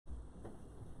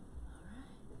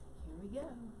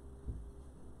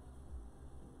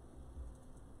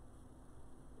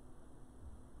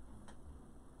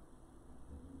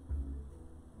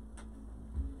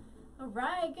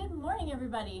right, good morning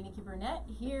everybody. Nikki Burnett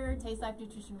here, Taste Life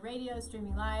Nutrition Radio,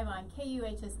 streaming live on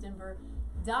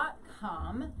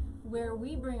KUHSdenver.com, where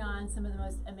we bring on some of the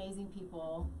most amazing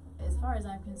people, as far as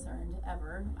I'm concerned,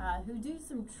 ever, who do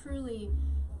some truly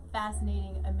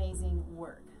fascinating, amazing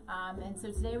work. And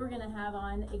so today we're going to have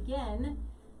on, again,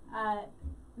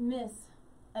 Miss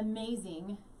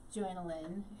Amazing Joanna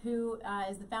Lynn, who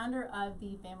is the founder of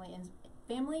the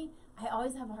I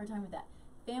always have a hard time with that,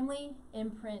 Family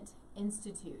Imprint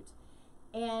Institute.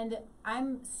 And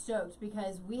I'm stoked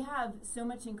because we have so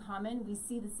much in common. We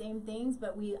see the same things,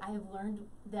 but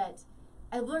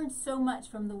I've learned so much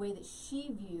from the way that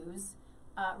she views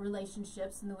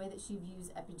relationships and the way that she views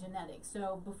epigenetics.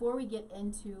 So before we get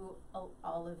into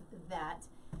all of that,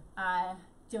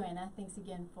 Joanna, thanks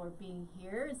again for being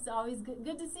here. It's always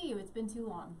good to see you. It's been too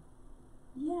long.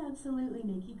 Yeah, absolutely,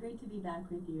 Nikki. Great to be back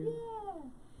with you. Yeah.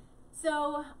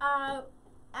 So,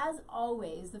 as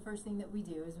always, the first thing that we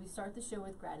do is we start the show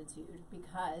with gratitude,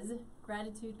 because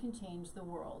gratitude can change the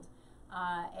world.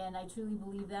 And I truly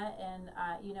believe that. And,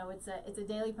 it's a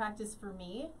daily practice for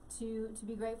me to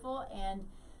be grateful. And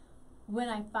when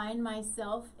I find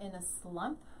myself in a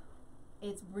slump,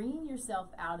 it's bringing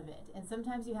yourself out of it. And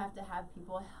sometimes you have to have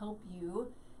people help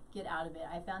you get out of it.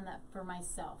 I found that for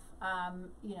myself,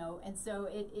 and so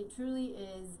it truly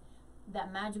is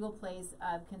that magical place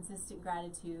of consistent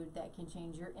gratitude that can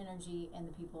change your energy and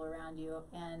the people around you.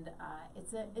 And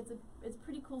it's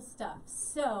pretty cool stuff.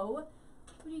 So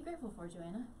what are you grateful for,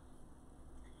 Joanna?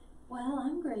 Well,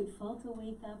 I'm grateful to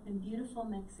wake up in beautiful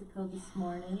Mexico this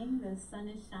morning. The sun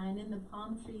is shining, the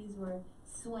palm trees were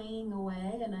swaying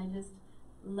away, and I just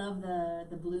love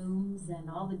the blooms and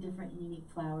all the different unique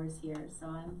flowers here. So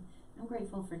I'm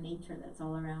grateful for nature that's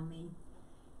all around me.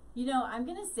 You know, I'm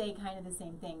gonna say kind of the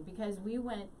same thing, because we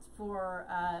went for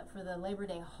the Labor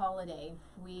Day holiday.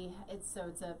 It's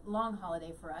a long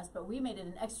holiday for us, but we made it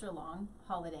an extra long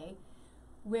holiday,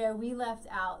 where we left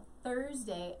out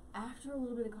Thursday after a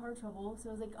little bit of car trouble. So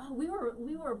I was like, oh, we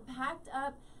were packed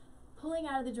up, pulling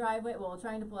out of the driveway,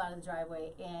 trying to pull out of the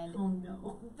driveway, and oh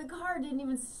no, the car didn't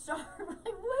even start. We're like,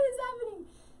 what is happening?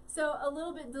 So a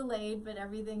little bit delayed, but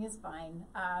everything is fine.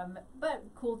 But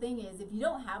cool thing is, if you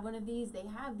don't have one of these, they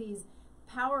have these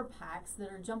power packs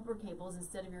that are jumper cables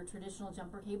instead of your traditional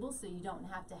jumper cables, so you don't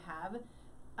have to have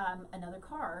another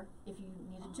car if you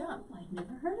need to jump. I've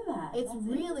never heard of that. It's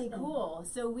really cool.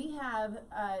 So we have,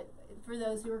 for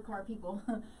those who are car people,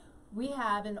 we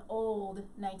have an old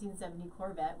 1970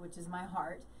 Corvette, which is my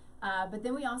heart. But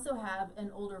then we also have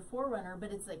an older 4Runner,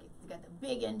 but it's got the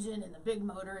big engine and the big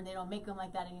motor, and they don't make them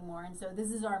like that anymore. And so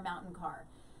this is our mountain car.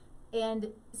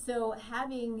 And so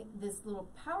having this little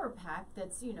power pack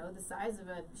that's, the size of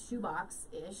a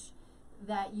shoebox-ish,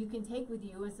 that you can take with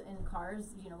you in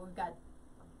cars, we've got,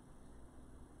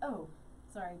 oh,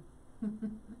 sorry.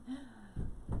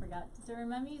 Forgot to turn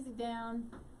my music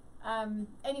down.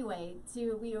 Anyway,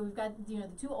 we've got the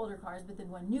two older cars, but then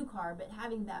one new car. But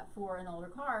having that for an older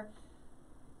car,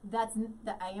 I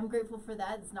am grateful for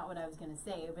that. It's not what I was going to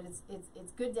say, but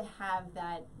it's good to have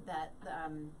that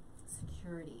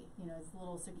security. It's a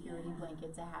little security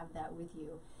blanket to have that with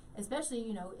you,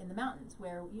 especially in the mountains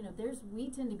where we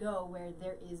tend to go where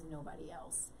there is nobody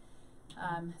else.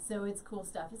 So it's cool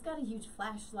stuff. It's got a huge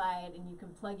flashlight, and you can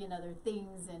plug in other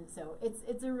things, and so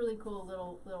it's a really cool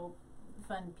little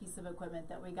fun piece of equipment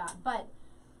that we got. But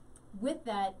with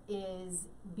that is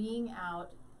being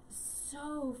out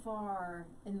so far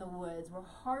in the woods where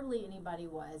hardly anybody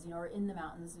was, or in the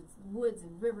mountains. It's woods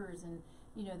and rivers and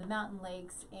the mountain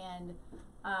lakes, and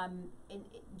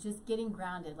just getting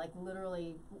grounded, like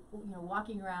literally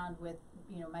walking around with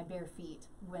my bare feet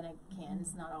when I can.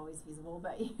 It's not always feasible,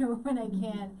 but when I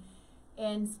can,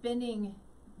 and spending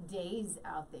days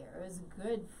out there. It was a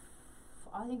good,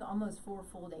 I think, almost 4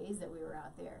 full days that we were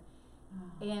out there.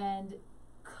 And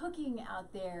cooking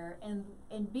out there, and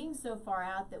being so far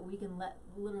out that we can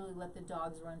literally let the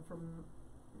dogs run from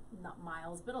not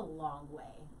miles but a long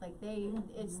way. Like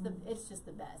it's just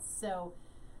the best. So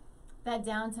that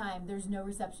downtime, there's no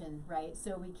reception, right?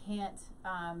 So we can't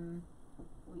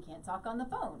talk on the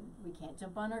phone, we can't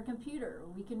jump on our computer,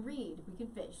 we can read, we can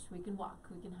fish, we can walk,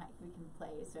 we can hike, we can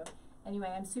play. So anyway,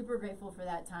 I'm super grateful for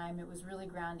that time. It was really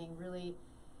grounding, really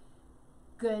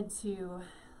good to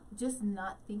just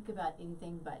not think about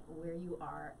anything but where you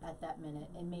are at that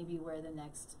minute, and maybe where the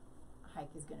next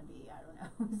hike is going to be. I don't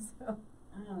know. So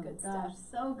good stuff.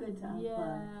 So good to unplug.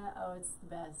 Yeah. Oh, it's the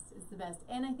best. It's the best.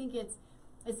 And I think it's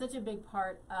such a big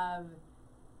part of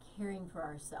caring for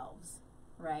ourselves,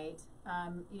 right?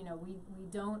 We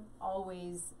don't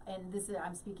always, and this is,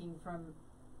 I'm speaking from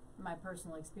my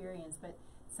personal experience, but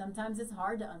Sometimes it's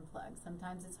hard to unplug.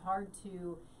 Sometimes it's hard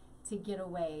to get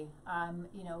away.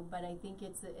 You know, but I think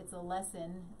it's a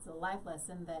lesson. It's a life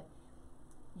lesson that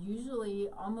usually,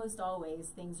 almost always,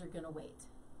 things are going to wait,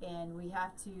 and we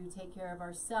have to take care of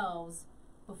ourselves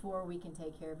before we can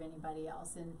take care of anybody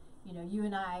else. And you know, you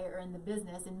and I are in the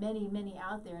business, and many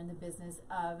out there in the business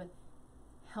of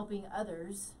helping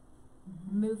others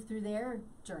move through their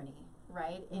journey,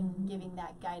 right? And giving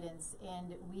that guidance.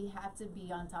 And we have to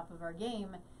be on top of our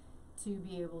game to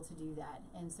be able to do that.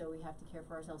 And so we have to care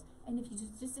for ourselves. And if you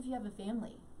just if you have a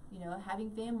family, you know, having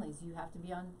families, you have to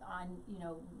be on you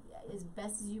know, as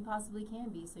best as you possibly can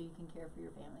be, so you can care for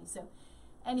your family. So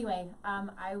anyway,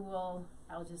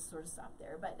 I'll just sort of stop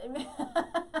there, but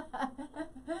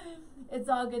it's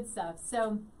all good stuff.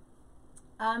 So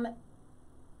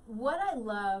what I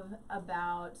love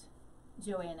about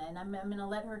Joanna, and I'm going to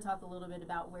let her talk a little bit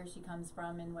about where she comes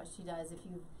from and what she does.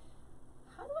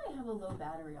 How do I have a low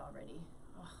battery already?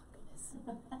 Oh,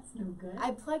 goodness. That's no good.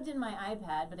 I plugged in my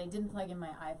iPad, but I didn't plug in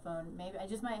my iPhone. Maybe I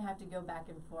just might have to go back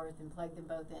and forth and plug them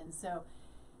both in. So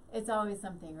it's always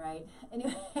something, right?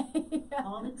 Anyway.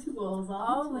 All the tools,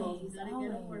 always, you gotta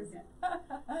get it working.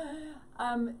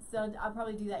 So I'll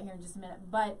probably do that here in just a minute.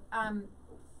 But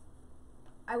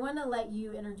I want to let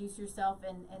you introduce yourself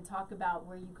and talk about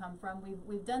where you come from.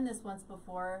 We've done this once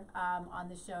before on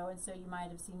the show, and so you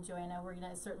might have seen Joanna. We're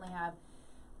going to certainly have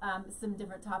some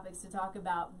different topics to talk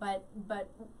about. But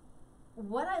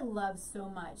what I love so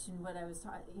much, and what I was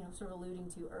sort of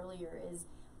alluding to earlier, is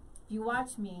if you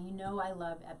watch me, you know I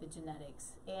love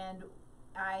epigenetics, and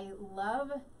I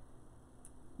love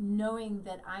knowing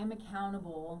that I'm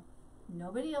accountable.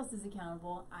 Nobody else is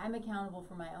accountable. I'm accountable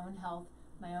for my own health,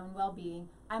 my own well-being.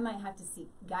 I might have to seek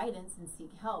guidance and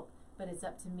seek help, but it's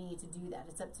up to me to do that.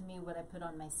 It's up to me what I put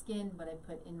on my skin, what I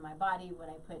put in my body, what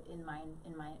I put in my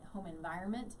home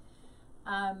environment.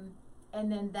 And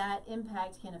then that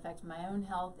impact can affect my own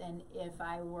health. And if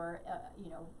I were,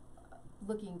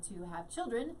 looking to have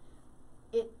children,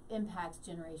 it impacts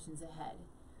generations ahead.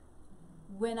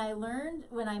 When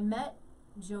I met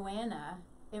Joanna,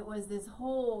 it was this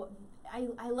whole,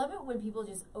 I love it when people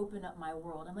just open up my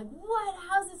world. I'm like, what?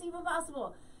 How's this even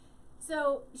possible?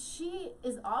 So she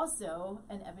is also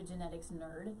an epigenetics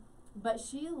nerd, but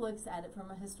she looks at it from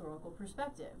a historical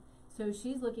perspective. So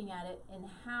she's looking at it and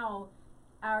how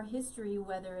our history,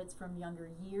 whether it's from younger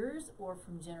years or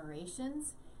from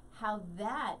generations, how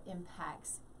that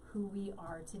impacts who we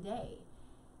are today.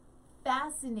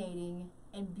 Fascinating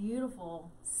and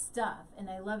beautiful stuff, and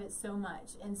I love it so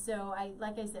much. And so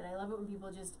like I said, I love it when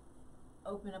people just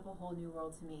open up a whole new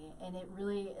world to me. And it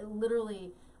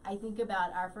literally, I think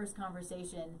about our first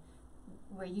conversation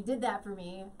where you did that for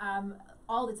me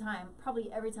all the time,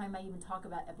 probably every time I even talk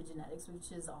about epigenetics,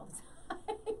 which is all the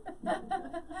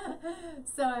time.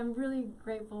 So I'm really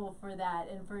grateful for that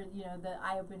and for, the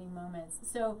eye-opening moments.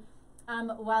 So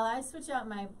while I switch out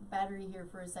my battery here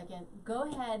for a second,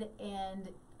 go ahead and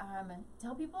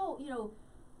tell people,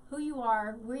 who you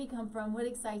are, where you come from, what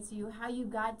excites you, how you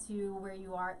got to where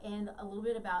you are, and a little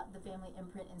bit about the Family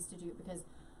Imprint Institute, because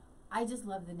I just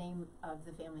love the name of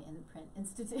the Family Imprint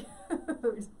Institute.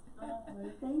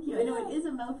 Thank you. I know it is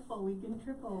a mouthful we can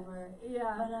trip over.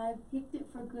 Yeah. But I picked it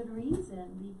for good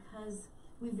reason, because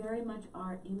we very much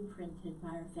are imprinted by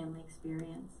our family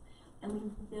experience. And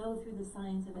we know through the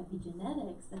science of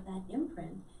epigenetics that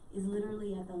imprint is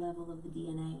literally at the level of the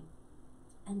DNA.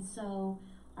 And so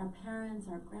our parents,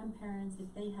 our grandparents,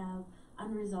 if they have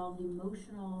unresolved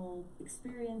emotional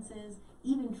experiences,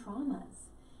 even traumas,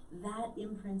 that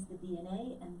imprints the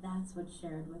DNA, and that's what's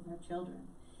shared with our children.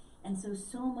 And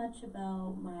so much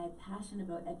about my passion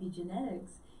about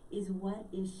epigenetics is what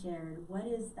is shared. What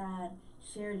is that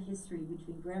shared history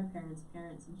between grandparents,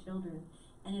 parents, and children?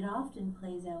 And it often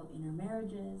plays out in our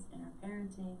marriages, in our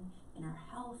parenting, in our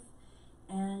health,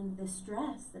 and the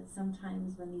stress that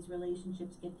sometimes when these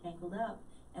relationships get tangled up,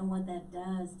 and what that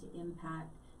does to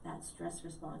impact that stress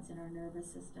response in our nervous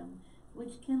system,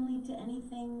 which can lead to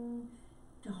anything,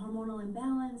 to hormonal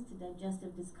imbalance, to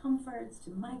digestive discomforts, to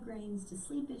migraines, to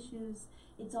sleep issues.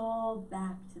 It's all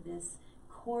back to this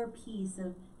core piece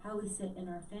of how we sit in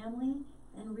our family,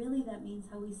 and really that means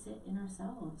how we sit in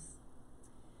ourselves.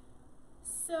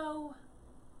 So,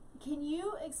 can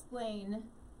you explain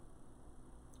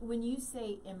when you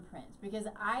say imprint? Because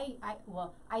I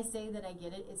say that I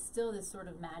get it. It's still this sort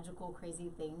of magical, crazy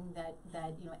thing that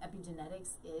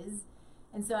epigenetics is.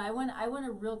 And so I want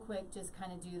to real quick just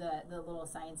kind of do the little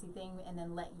sciencey thing, and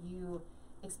then let you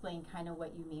explain kind of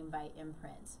what you mean by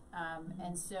imprint.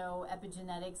 And so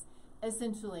epigenetics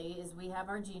essentially is we have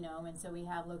our genome, and so we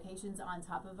have locations on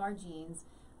top of our genes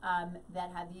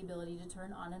that have the ability to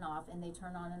turn on and off, and they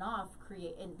turn on and off,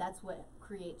 and that's what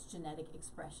creates genetic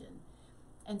expression.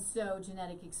 And so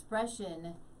genetic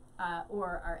expression,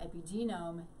 or our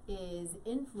epigenome, is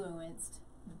influenced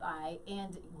by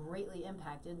and greatly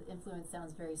impacted. Influence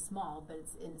sounds very small, but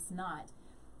it's not.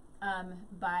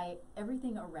 By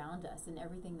everything around us and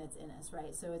everything that's in us,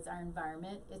 right? So it's our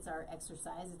environment, it's our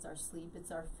exercise, it's our sleep,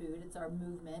 it's our food, it's our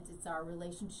movement, it's our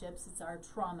relationships, it's our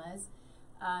traumas.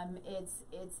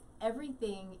 It's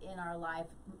everything in our life,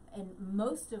 and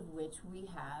most of which we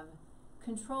have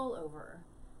control over,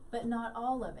 but not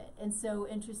all of it. And so,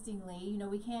 interestingly,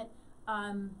 we can't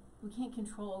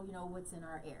control, what's in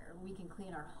our air. We can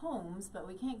clean our homes, but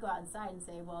we can't go outside and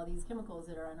say, well, these chemicals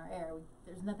that are in our air,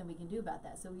 there's nothing we can do about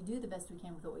that. So we do the best we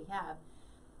can with what we have.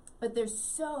 But there's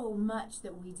so much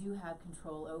that we do have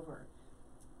control over.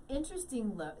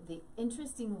 Interestingly,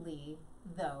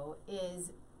 though,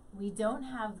 is we don't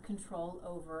have control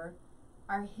over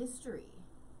our history,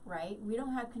 right? We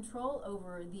don't have control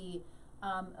over the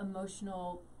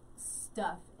emotional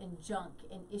stuff and junk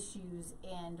and issues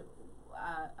and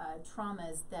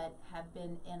traumas that have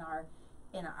been in our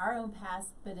own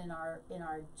past, but in our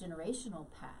generational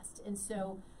past. And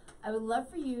so I would love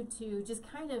for you to just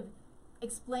kind of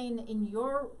explain in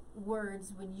your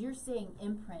words, when you're saying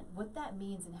imprint, what that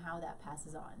means and how that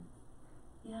passes on.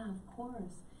 Yeah, of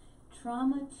course.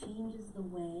 Trauma changes the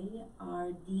way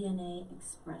our DNA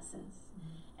expresses.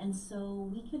 And so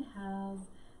we could have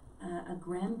a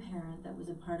grandparent that was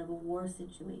a part of a war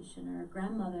situation, or a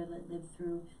grandmother that lived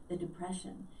through the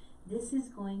Depression. This is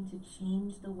going to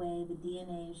change the way the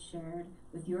DNA is shared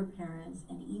with your parents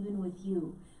and even with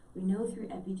you. We know through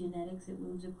epigenetics it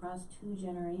moves across 2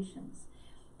 generations.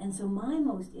 And so my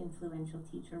most influential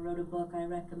teacher wrote a book I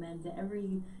recommend to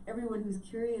everyone who's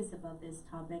curious about this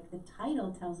topic. The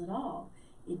title tells it all.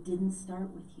 It didn't start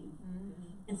with you.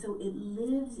 And so it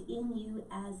lives in you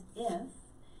as if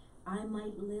I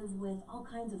might live with all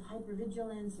kinds of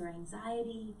hypervigilance or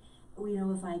anxiety.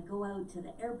 If I go out to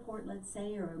the airport, let's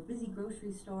say, or a busy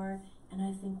grocery store, and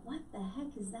I think, what the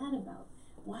heck is that about?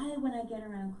 Why, when I get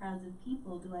around crowds of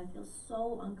people, do I feel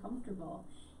so uncomfortable?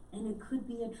 And it could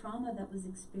be a trauma that was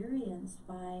experienced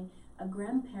by a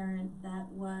grandparent that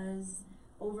was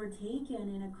overtaken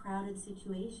in a crowded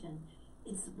situation.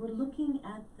 We're looking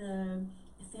at the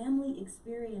family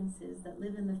experiences that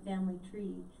live in the family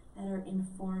tree that are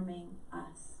informing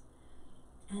us.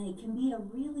 And it can be a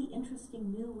really interesting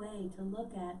new way to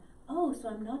look at, so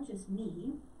I'm not just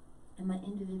me and my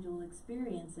individual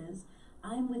experiences,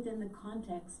 I'm within the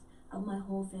context of my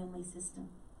whole family system.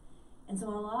 And so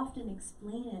I'll often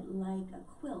explain it like a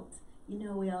quilt.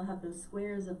 We all have those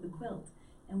squares of the quilt,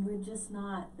 and we're just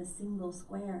not the single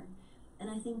square. And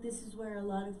I think this is where a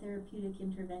lot of therapeutic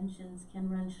interventions can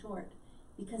run short,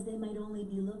 because they might only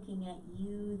be looking at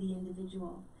you, the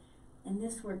individual. And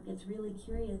this work gets really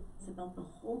curious about the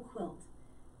whole quilt.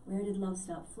 Where did love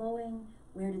stop flowing?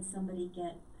 Where did somebody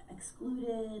get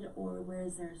excluded? Or where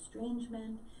is there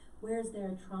estrangement? Where is there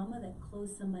a trauma that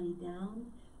closed somebody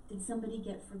down? Did somebody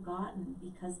get forgotten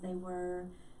because they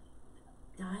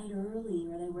died early,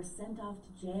 or they were sent off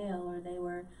to jail, or they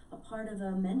were a part of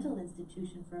a mental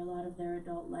institution for a lot of their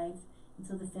adult life, and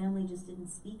so the family just didn't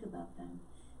speak about them?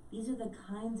 These are the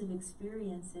kinds of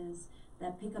experiences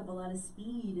that pick up a lot of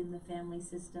speed in the family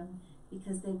system,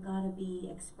 because they've got to be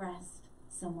expressed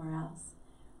somewhere else.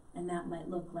 And that might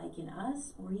look like in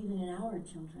us or even in our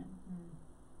children.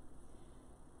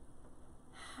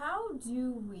 How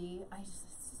do we, it's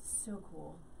so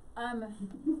cool.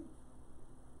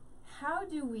 How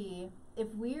do we,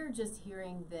 if we're just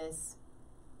hearing this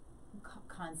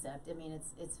concept, I mean,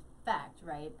 it's fact,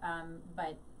 right?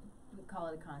 But we call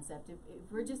it a concept. If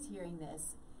we're just hearing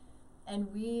this,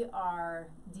 and we are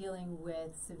dealing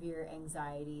with severe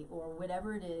anxiety or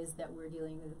whatever it is that we're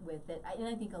dealing with, and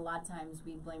I think a lot of times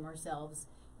we blame ourselves.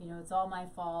 It's all my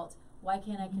fault. Why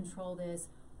can't I control this?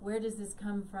 Where does this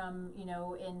come from?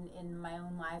 In my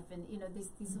own life, and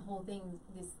these whole things.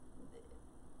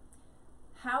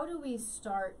 How do we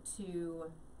start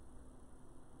to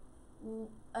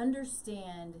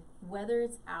understand whether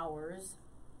it's ours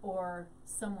or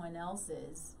someone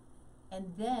else's,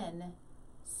 and then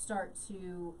start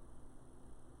to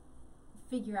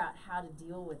figure out how to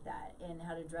deal with that and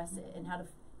how to address it and how to,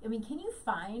 can you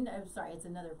find, I'm sorry, it's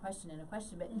another question in a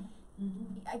question, but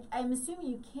I'm assuming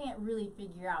you can't really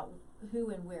figure out who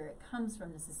and where it comes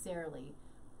from necessarily.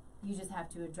 You just have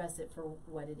to address it for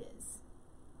what it is.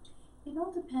 It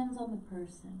all depends on the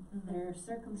person, Mm-hmm. their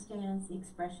circumstance, the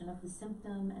expression of the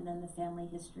symptom, and then the family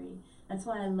history. That's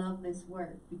why I love this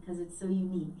work, because it's so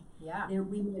unique. Yeah.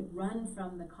 We might run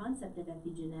from the concept of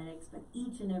epigenetics, but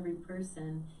each and every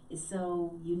person is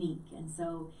so unique, and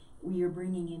so we are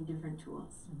bringing in different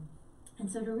tools. Mm-hmm.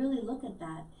 And so to really look at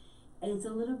that, it's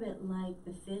a little bit like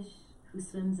the fish who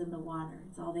swims in the water.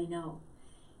 It's all they know.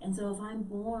 And so if I'm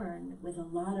born with a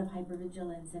lot of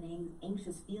hypervigilance and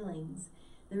anxious feelings,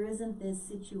 there isn't this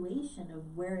situation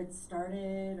of where it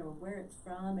started or where it's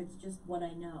from. It's just what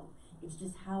I know. It's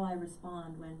just how I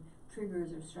respond when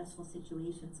triggers or stressful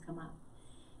situations come up.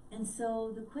 And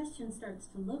so the question starts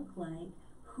to look like,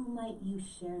 who might you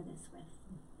share this with?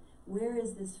 Where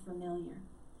is this familiar?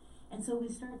 And so we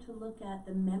start to look at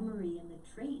the memory and the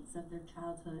traits of their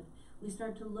childhood. We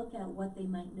start to look at what they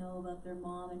might know about their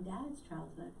mom and dad's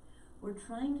childhood. We're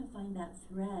trying to find that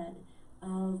thread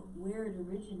of where it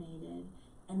originated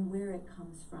and where it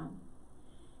comes from.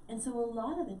 And so a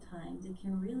lot of the times it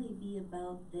can really be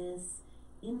about this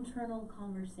internal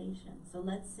conversation. So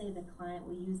let's say the client,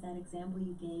 we'll use that example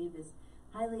you gave, is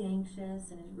highly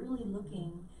anxious and is really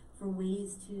looking for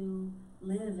ways to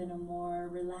live in a more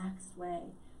relaxed way,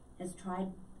 has tried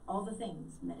all the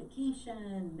things,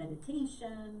 medication,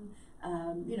 meditation,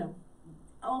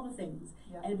 all the things,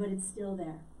 Yeah. but it's still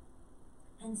there.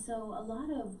 And so a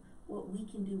lot of what we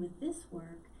can do with this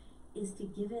work is to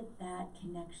give it that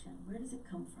connection. Where does it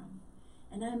come from?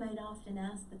 And I might often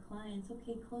ask the clients,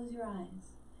 okay, close your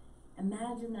eyes.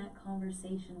 Imagine that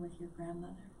conversation with your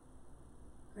grandmother.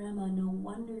 Grandma, no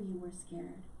wonder you were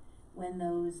scared when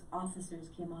those officers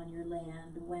came on your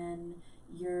land, when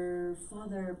your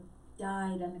father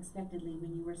died unexpectedly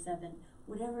when you were 7.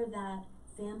 Whatever that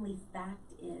family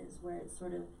fact is, where it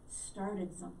sort of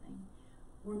started something,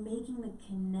 we're making the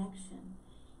connection.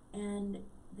 And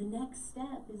the next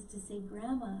step is to say,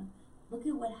 Grandma, look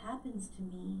at what happens to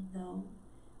me, though,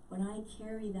 when I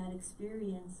carry that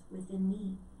experience within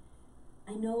me.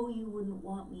 I know you wouldn't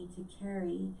want me to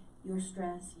carry your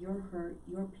stress, your hurt,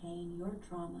 your pain, your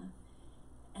trauma.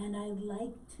 And I'd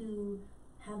like to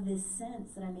have this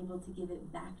sense that I'm able to give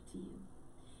it back to you.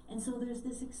 And so there's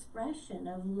this expression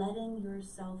of letting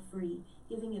yourself free,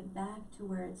 giving it back to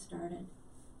where it started.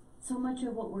 So much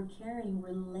of what we're carrying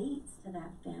relates to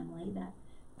that family, that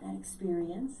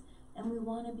experience, and we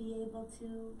want to be able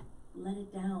to let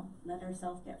it down, let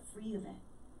ourselves get free of it,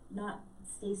 not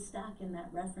stay stuck in that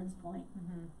reference point.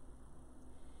 Mm-hmm.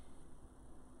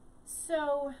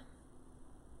 So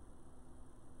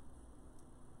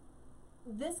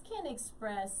this can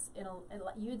express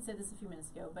you had said this a few minutes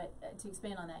ago, but to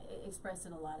expand on that, express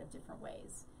in a lot of different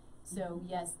ways. So Mm-hmm.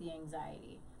 yes, the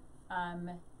anxiety,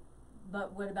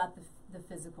 but what about the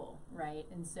physical, right?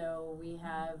 And so we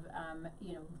have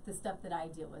the stuff that I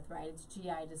deal with, right? It's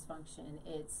GI dysfunction.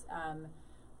 It's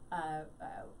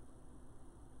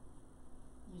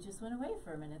you just went away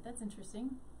for a minute. That's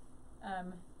interesting.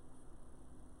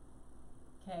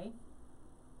 Okay.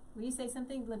 Will you say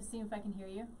something? Let's see if I can hear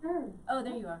you. Sure. Oh,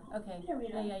 there you are. Okay. There we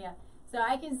are. Yeah. So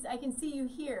I can see you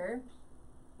here,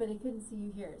 but I couldn't see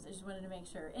you here. So I just wanted to make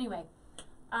sure. Anyway,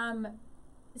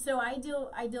 so I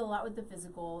deal a lot with the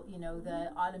physical,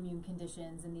 the autoimmune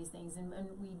conditions and these things, and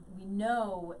we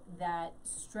know that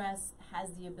stress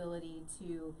has the ability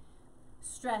to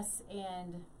stress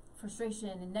and frustration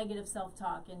and negative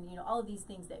self-talk and all of these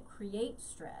things that create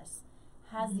stress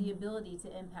has the ability to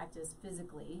impact us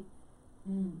physically.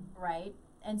 Right?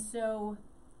 And so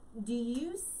do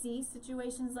you see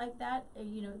situations like that?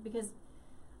 Because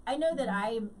I know that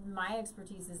my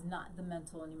expertise is not the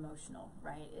mental and emotional,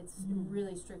 right? It's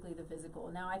really strictly the physical.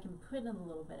 Now I can put in a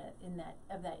little bit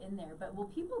of that in there, but will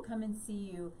people come and see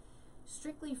you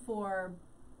strictly for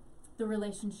the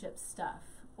relationship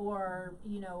stuff or,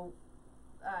 the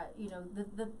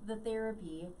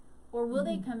therapy? Or will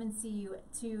they come and see you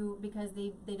too because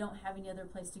they don't have any other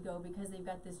place to go because they've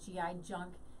got this GI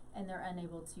junk and they're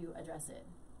unable to address it?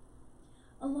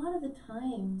 A lot of the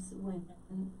times when,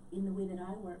 in the way that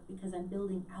I work, because I'm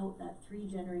building out that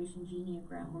 3-generation genealogy,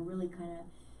 we're really kind of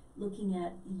looking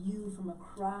at you from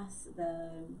across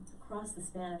the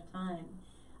span of time.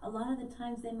 A lot of the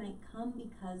times they might come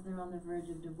because they're on the verge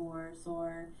of divorce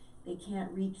or they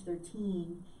can't reach their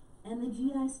teen, and the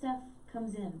GI stuff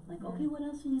comes in, like, okay, what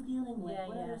else are you dealing with?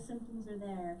 What other symptoms are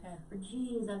there? Okay. Or,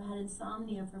 geez, I've had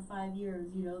insomnia for 5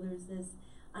 years. There's this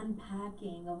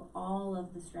unpacking of all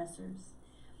of the stressors.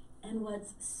 And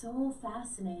what's so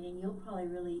fascinating, you'll probably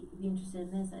really be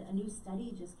interested in this, a new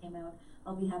study just came out.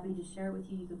 I'll be happy to share it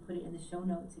with you. You can put it in the show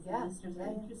notes if your listeners are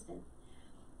interested.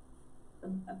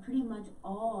 Pretty much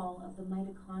all of the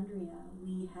mitochondria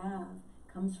we have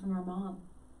comes from our mom.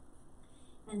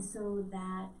 And so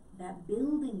that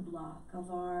building block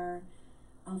of our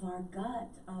gut,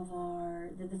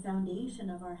 the foundation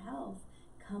of our health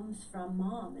comes from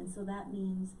mom. And so that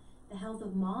means the health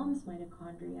of mom's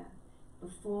mitochondria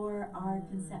before our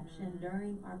conception,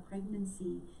 during our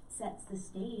pregnancy, sets the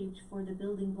stage for the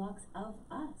building blocks of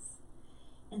us.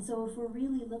 And so if we're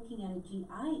really looking at a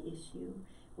GI issue,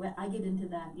 where I get into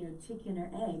that, chicken or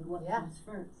egg, what comes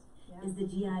first? Yeah. Is the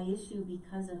GI issue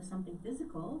because of something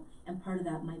physical, and part of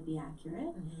that might be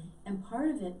accurate, and part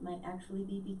of it might actually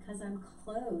be because I'm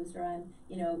closed, or I'm,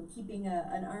 keeping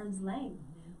an arm's length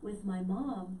with my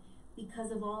mom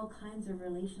because of all kinds of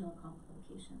relational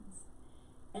complications.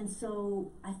 And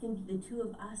so I think the two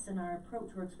of us and our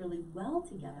approach works really well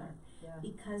together,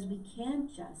 because we can't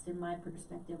just, in my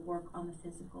perspective, work on the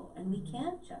physical, and we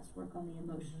can't just work on the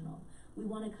emotional. We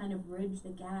want to kind of bridge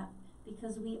the gap,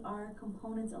 because we are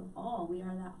components of all. We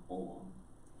are that whole.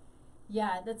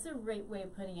 Yeah, that's a great way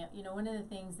of putting it. One of the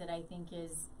things that I think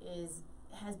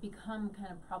has become kind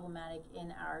of problematic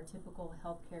in our typical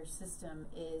healthcare system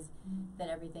is that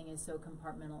everything is so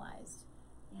compartmentalized,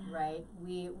 right?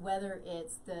 Whether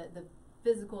it's the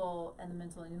physical and the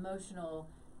mental and emotional,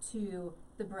 to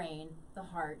the brain, the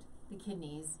heart, the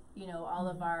kidneys, all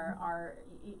of our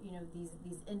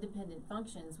these independent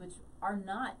functions, which are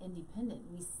not independent.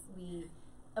 We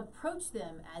approach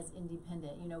them as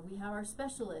independent. We have our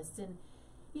specialists, and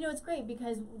it's great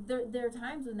because there are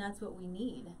times when that's what we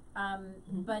need.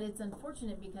 But it's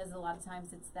unfortunate because a lot of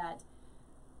times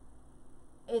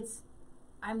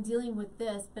I'm dealing with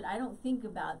this, but I don't think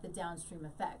about the downstream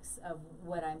effects of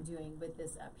what I'm doing with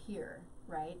this up here,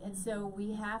 right? And so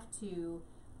we have to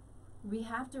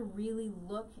really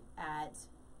look at,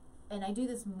 and I do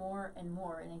this more and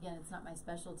more, and again, it's not my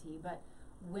specialty, but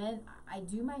when I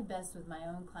do my best with my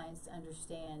own clients to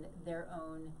understand their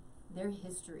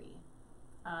history,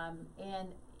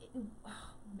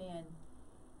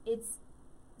 it's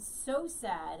so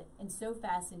sad and so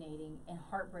fascinating and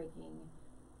heartbreaking,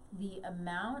 the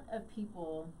amount of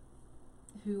people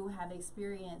who have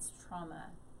experienced trauma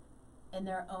in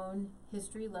their own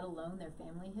history, let alone their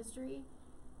family history.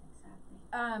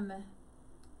 Exactly.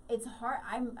 It's hard.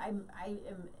 I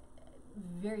am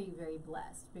very, very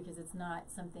blessed, because it's not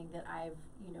something that I've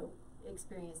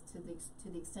experienced to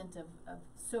the extent of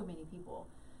so many people.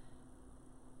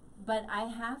 But I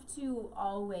have to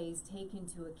always take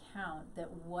into account that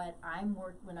when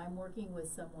I'm working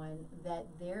with someone, that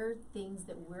their things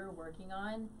that we're working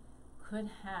on could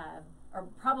have, or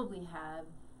probably have,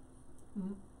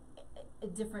 a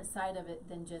different side of it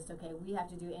than just, okay, we have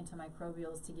to do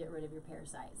antimicrobials to get rid of your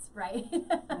parasites, right?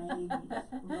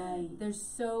 Right. There's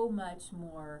so much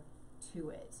more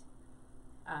to it.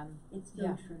 It's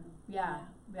so true. Yeah.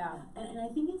 And I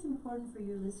think it's important for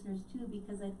your listeners too,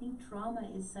 because I think trauma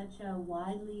is such a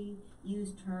widely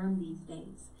used term these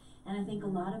days. And I think a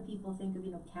lot of people think of,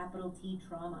 capital T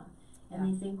trauma. And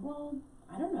they think, well,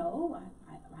 I don't know,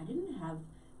 I didn't have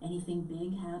anything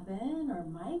big happen, or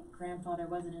my grandfather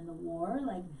wasn't in the war.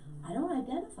 Like, I don't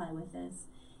identify with this.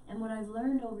 And what I've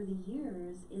learned over the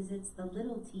years is it's the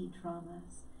little t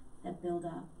traumas that build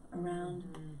up around,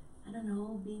 I don't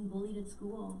know, being bullied at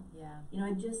school. Yeah.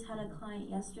 I just had a client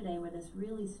yesterday where this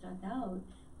really stuck out,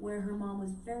 where her mom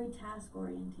was very task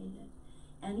orientated.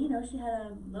 And, she had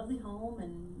a lovely home,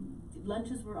 and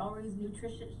lunches were always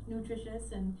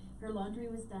nutritious, and her laundry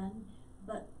was done.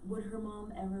 But would her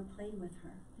mom ever play with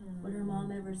her? Would her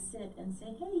mom ever sit and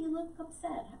say, hey, you look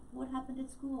upset. What happened at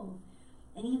school?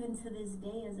 And even to this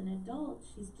day, as an adult,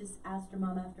 she's just asked her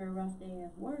mom after a rough day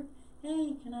at work,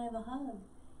 hey, can I have a hug?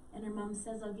 And her mom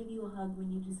says, I'll give you a hug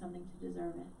when you do something to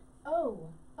deserve it.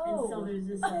 Oh. And so there's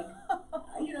this ouch.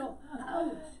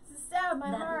 Stab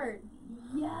my heart.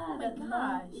 Yeah, that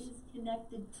love is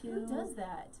connected to who does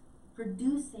that?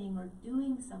 Producing or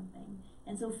doing something.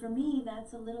 And so for me,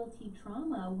 that's a little t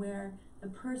trauma, where the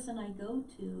person I go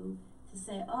to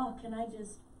say, oh, can I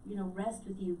just, rest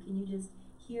with you? Can you just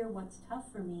hear what's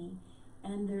tough for me?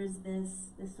 And there's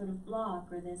this sort of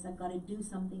block, or this, I've got to do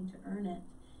something to earn it.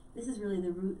 This is really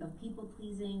the root of people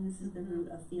pleasing. This is the root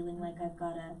of feeling like I've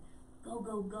got to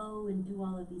go and do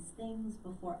all of these things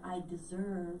before I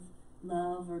deserve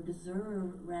love or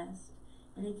deserve rest.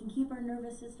 And it can keep our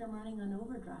nervous system running on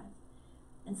overdrive.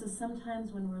 And so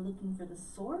sometimes when we're looking for the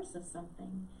source of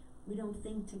something, we don't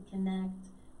think to connect,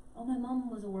 oh, my mom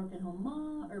was a work-at-home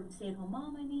mom, or stay-at-home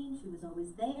mom, she was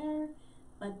always there.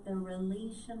 But the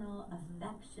relational,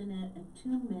 affectionate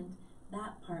attunement,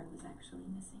 that part was actually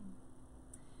missing.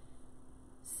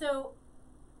 So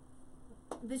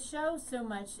the show so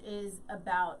much is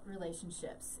about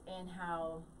relationships and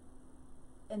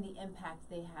the impact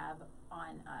they have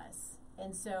on us.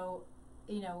 And so,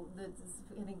 you know,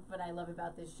 I think what I love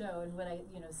about this show, and what I,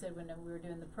 you know, said when we were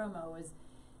doing the promo was,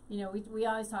 you know, we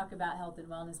always talk about health and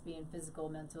wellness being physical,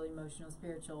 mental, emotional,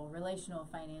 spiritual, relational,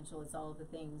 financial. It's all of the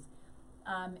things,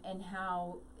 and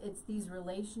how it's these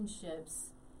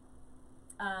relationships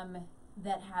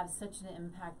that have such an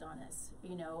impact on us.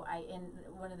 You know, and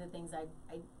one of the things I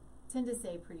tend to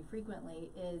say pretty frequently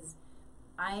is,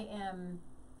 I am,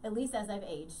 at least as I've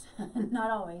aged,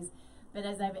 not always, but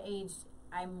as I've aged,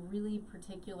 I'm really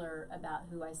particular about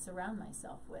who I surround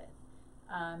myself with.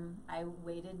 I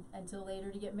waited until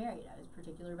later to get married. I was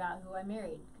particular about who I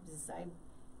married, because I'm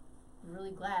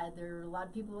really glad there are a lot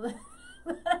of people that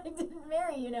I didn't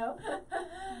marry, you know.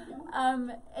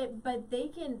 But they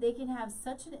can have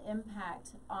such an impact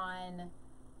on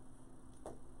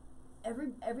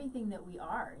everything that we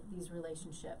are, these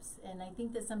relationships. And I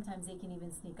think that sometimes they can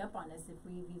even sneak up on us if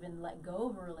we've even let go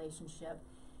of a relationship.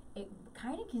 It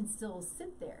kind of can still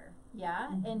sit there,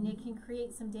 yeah, and it can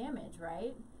create some damage,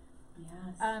 right?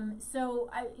 Yes. So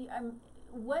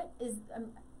what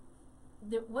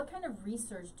kind of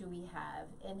research do we have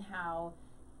in how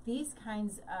these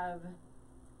kinds of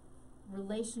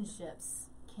relationships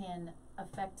can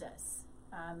affect us?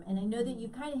 And I know that you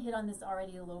kind of hit on this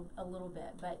already a little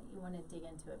bit, but you want to dig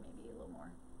into it maybe a little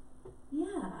more.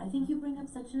 Yeah, I think you bring up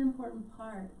such an important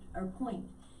point,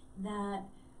 that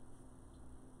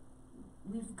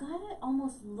we've got to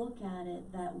almost look at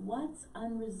it that what's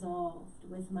unresolved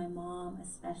with my mom,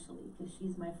 especially because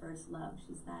she's my first love,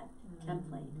 she's that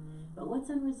template, but what's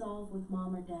unresolved with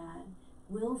mom or dad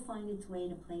will find its way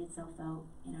to play itself out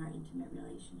in our intimate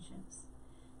relationships.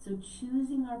 So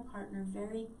choosing our partner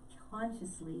very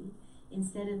consciously,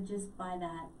 instead of just by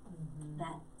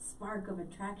that spark of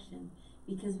attraction,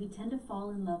 because we tend to fall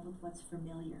in love with what's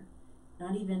familiar,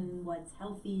 not even what's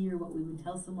healthy or what we would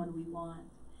tell someone we want.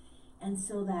 And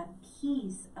so that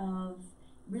piece of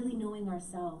really knowing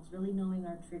ourselves, really knowing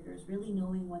our triggers, really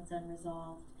knowing what's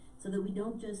unresolved, so that we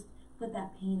don't just put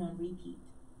that pain on repeat.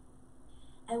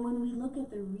 And when we look at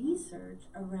the research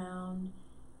around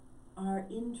our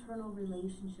internal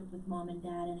relationship with mom and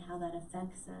dad and how that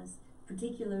affects us,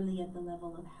 particularly at the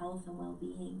level of health and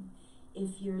well-being,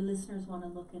 if your listeners want to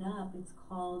look it up, it's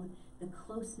called the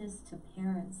Closeness to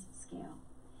Parents Scale.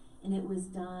 And it was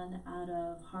done out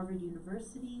of Harvard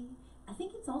University. I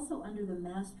think it's also under the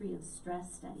Mastery of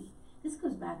Stress study. This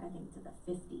goes back, I think, to the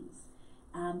 50s.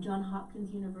 Johns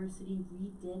Hopkins University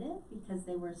redid it because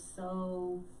they were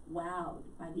so wowed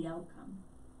by the outcome.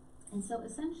 And so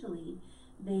essentially,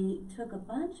 they took a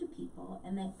bunch of people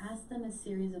and they asked them a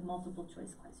series of multiple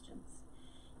choice questions.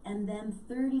 And then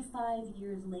 35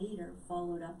 years later,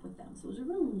 followed up with them. So it was a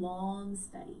real long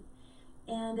study.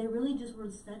 And they really just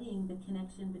were studying the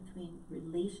connection between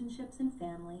relationships and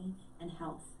family and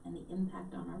health and the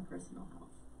impact on our personal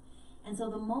health. And so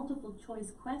the multiple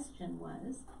choice question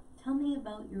was, tell me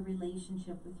about your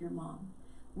relationship with your mom.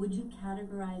 Would you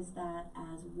categorize that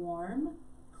as warm,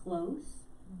 close,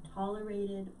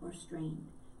 tolerated, or strained?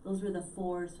 Those were the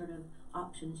 4 sort of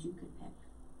options you could pick.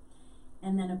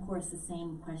 And then of course the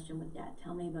same question with dad.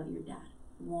 Tell me about your dad.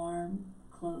 Warm,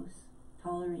 close,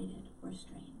 tolerated, or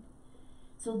strained?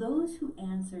 So those who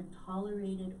answered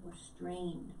tolerated or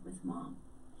strained with mom,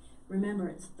 remember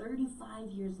it's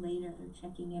 35 years later they're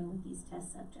checking in with these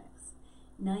test subjects,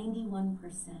 91%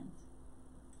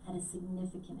 had a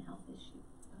significant health issue.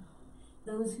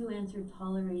 Those who answered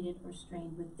tolerated or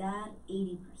strained with dad,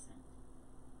 80%.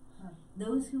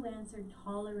 Those who answered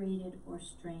tolerated or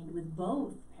strained with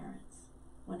both parents,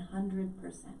 100%.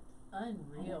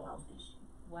 Unreal. Had a health issue.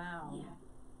 Wow. Yeah.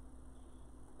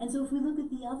 And so if we look at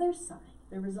the other side,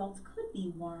 the results could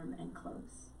be warm and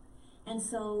close. And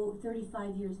so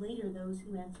 35 years later, those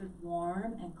who answered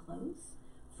warm and close,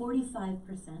 45%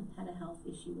 had a health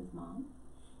issue with mom,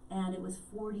 and it was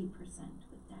 40%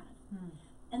 with dad.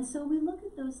 And so we look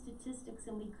at those statistics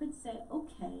and we could say,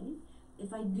 okay,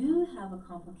 if I do have a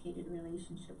complicated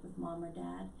relationship with mom or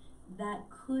dad, that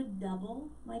could double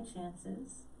my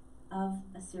chances of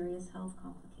a serious health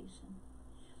complication.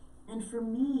 And for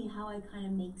me, how I kind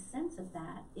of make sense of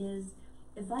that is,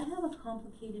 if I have a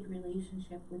complicated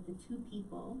relationship with the 2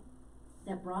 people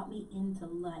that brought me into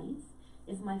life,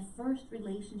 if my first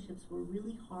relationships were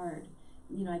really hard,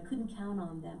 you know, I couldn't count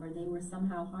on them, or they were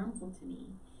somehow harmful to me,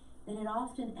 then it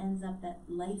often ends up that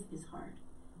life is hard.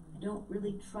 I don't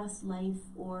really trust life,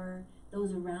 or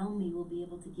those around me will be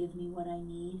able to give me what I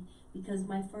need, because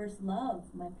my first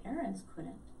love, my parents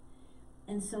couldn't.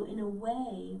 And so in a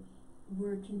way,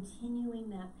 we're continuing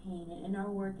that pain. And in our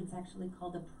work, it's actually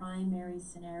called a primary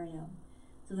scenario.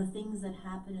 So the things that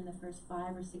happen in the first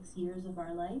 5 or 6 years of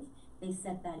our life, they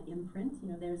set that imprint. You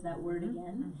know, there's that word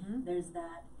again. There's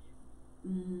that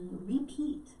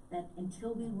repeat, that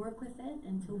until we work with it,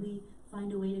 until we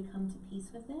find a way to come to peace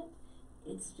with it,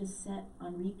 it's just set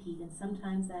on repeat. And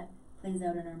sometimes that plays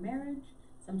out in our marriage.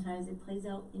 Sometimes it plays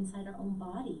out inside our own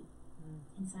body,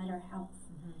 inside our health.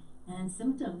 And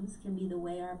symptoms can be the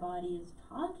way our body is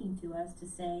talking to us to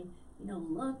say, you know,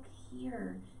 look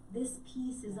here, this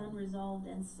piece is unresolved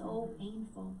and so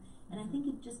painful. And I think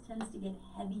it just tends to get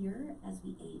heavier as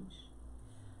we age.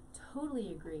 Totally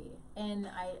agree. And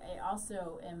I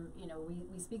also am, you know,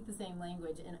 we speak the same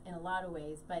language in a lot of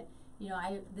ways, but, you know,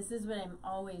 this is what I'm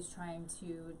always trying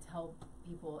to tell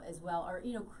people as well, or,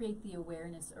 you know, create the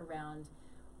awareness around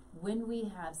when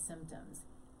we have symptoms,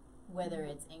 whether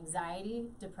it's anxiety,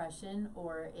 depression,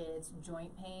 or it's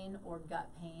joint pain or gut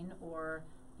pain, or,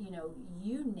 you know,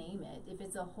 you name it. If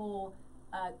it's a whole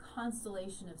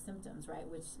constellation of symptoms, right,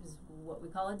 which is what we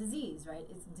call a disease, right?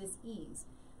 It's dis-ease.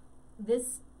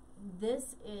 This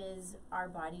is our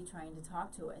body trying to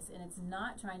talk to us, and it's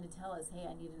not trying to tell us, hey,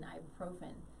 I need an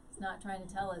ibuprofen. It's not trying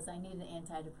to tell us I need an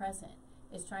antidepressant.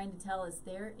 It's trying to tell us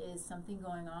there is something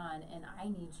going on and I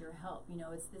need your help. You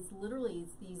know, it's literally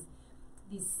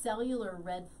these cellular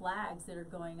red flags that are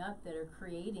going up that are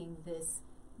creating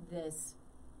this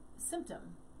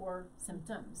symptom or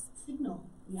symptoms. Signal.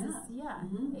 Yeah.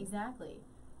 Exactly.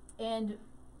 And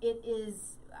it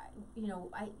is, you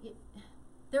know,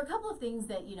 there are a couple of things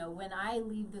that, you know, when I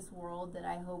leave this world that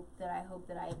I hope that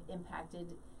I've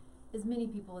impacted as many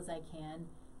people as I can.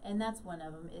 And that's one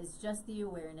of them, is just the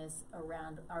awareness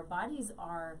around our bodies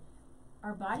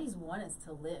want us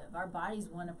to live. Our bodies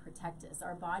want to protect us.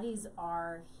 Our bodies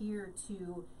are here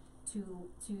to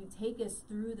take us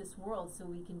through this world so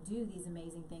we can do these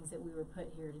amazing things that we were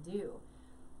put here to do.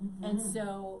 And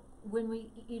so when we,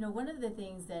 you know, one of the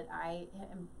things that I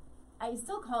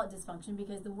still call it dysfunction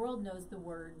because the world knows the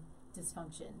word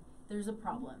dysfunction. There's a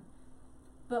problem.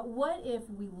 But what if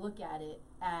we look at it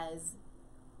as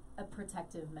a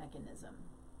protective mechanism,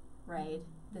 right?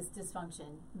 This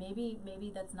dysfunction.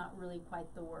 Maybe that's not really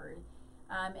quite the word.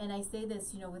 And I say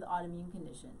this, you know, with autoimmune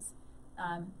conditions,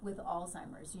 with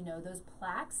Alzheimer's, you know, those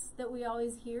plaques that we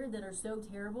always hear that are so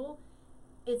terrible,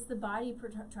 it's the body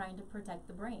trying to protect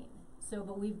the brain. So,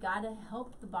 but we've got to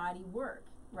help the body work,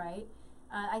 right?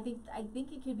 I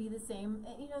think it could be the same.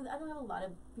 You know, I don't have a lot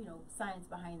of, you know, science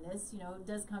behind this. You know, it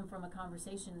does come from a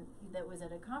conversation that was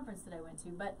at a conference that I went to,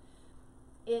 but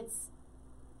it's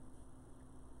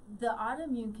the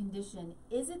autoimmune condition.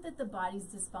 Is it that the body's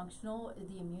dysfunctional,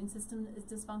 the immune system is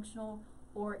dysfunctional,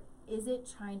 or is it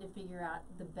trying to figure out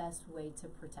the best way to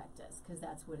protect us? Because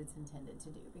that's what it's intended to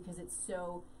do, because it's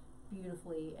so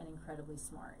beautifully and incredibly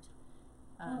smart.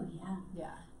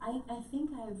 Yeah. I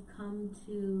think I've come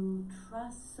to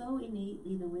trust so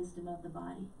innately the wisdom of the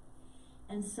body.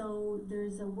 And so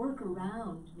there's a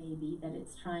workaround maybe that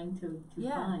it's trying to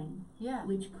find,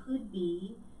 which could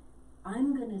be,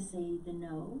 I'm going to say the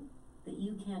no that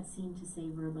you can't seem to say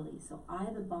verbally. So I,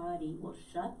 the body, will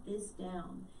shut this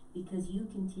down because you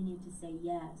continue to say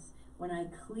yes when I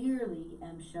clearly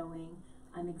am showing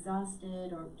I'm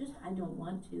exhausted, or just I don't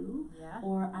want to,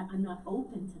 or I'm not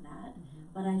open to that,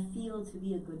 but I feel to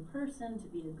be a good person, to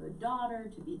be a good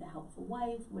daughter, to be the helpful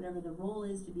wife, whatever the role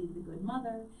is, to be the good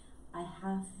mother, I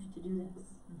have to do this.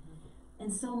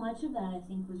 And so much of that, I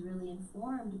think, was really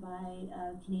informed by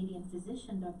a Canadian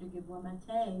physician, Dr. Gabor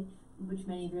Mate, which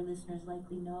many of your listeners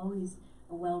likely know. He's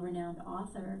a well-renowned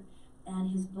author,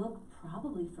 and his book,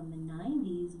 probably from the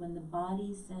 90s, When the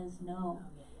Body Says No.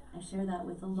 I share that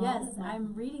with a lot of my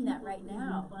I'm reading that right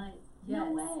now.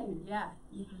 No way.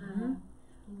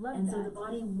 Love and that. so the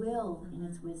body will, in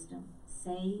its wisdom,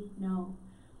 say no.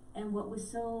 And what was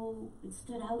it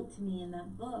stood out to me in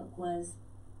that book was,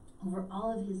 over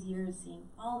all of his years seeing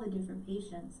all the different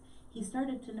patients, he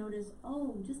started to notice,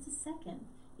 oh, just a second,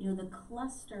 you know, the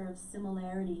cluster of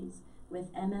similarities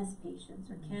with MS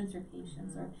patients or cancer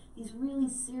patients or these really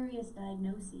serious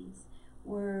diagnoses,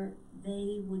 where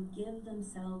they would give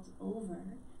themselves over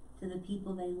to the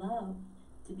people they love,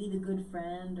 to be the good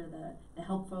friend or the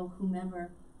helpful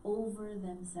whomever, over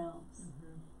themselves.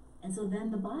 And so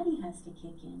then the body has to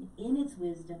kick in its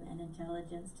wisdom and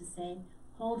intelligence, to say,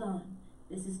 hold on,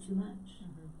 this is too much.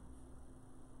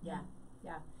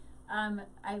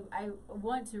 I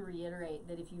want to reiterate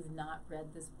that if you've not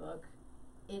read this book,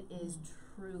 it is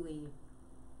truly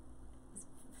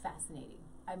fascinating.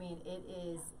 I mean,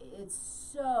 it's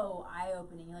so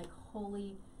eye-opening. You're like,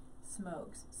 holy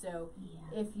smokes. So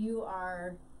if you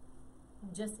are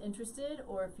just interested,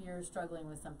 or if you're struggling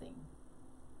with something,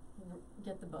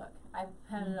 get the book. I've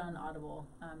had it on Audible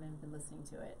and been listening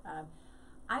to it.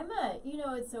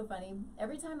 It's so funny.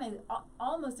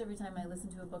 Almost every time I listen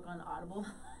to a book on Audible,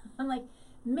 I'm like,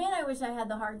 man, I wish I had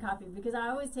the hard copy because I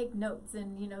always take notes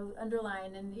and,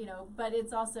 underline and, but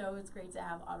it's great to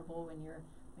have Audible when you're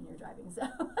driving, so.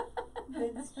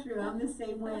 That's true. I'm the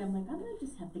same way. I'm like, I'm going to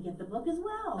just have to get the book as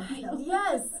well.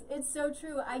 Yes, it's so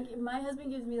true. My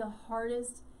husband gives me the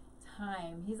hardest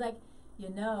time. He's like, you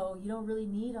don't really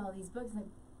need all these books. I'm like,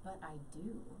 but I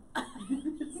do. I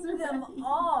need them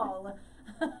all.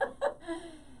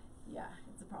 Yeah,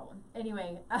 it's a problem.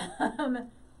 Anyway, I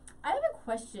have a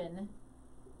question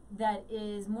that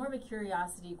is more of a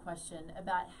curiosity question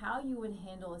about how you would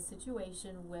handle a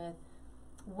situation with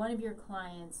one of your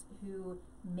clients who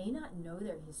may not know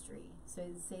their history. So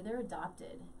say they're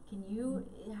adopted.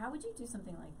 How would you do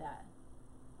something like that?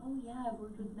 Oh yeah, I've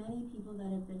worked with many people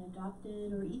that have been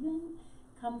adopted or even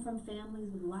come from families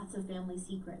with lots of family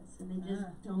secrets and they just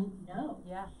don't know.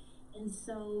 Yeah. And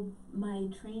so my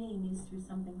training is through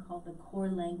something called the core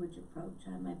language approach.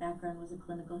 My background was a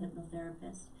clinical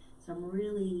hypnotherapist, so I'm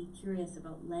really curious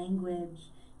about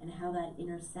language and how that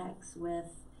intersects with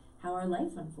how our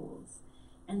life unfolds.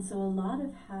 And so a lot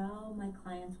of how my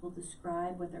clients will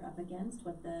describe what they're up against,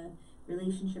 what the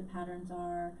relationship patterns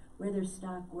are, where they're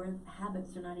stuck, where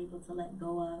habits they're not able to let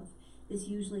go of, this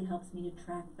usually helps me to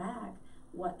track back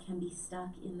what can be stuck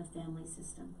in the family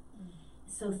system.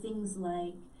 So things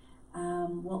like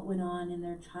what went on in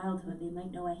their childhood, they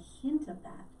might know a hint of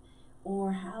that,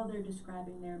 or how they're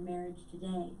describing their marriage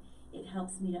today. It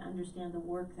helps me to understand the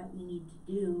work that we need to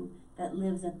do that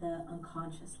lives at the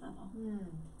unconscious level.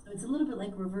 So it's a little bit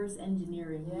like reverse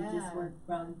engineering. Yeah. We just work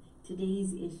from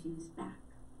today's issues back.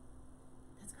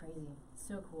 That's crazy.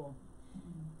 So cool.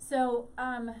 So,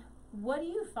 what do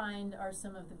you find are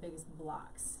some of the biggest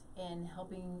blocks in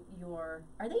helping are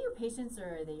they your patients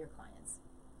or are they your clients?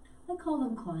 I call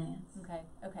them clients.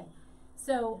 Okay.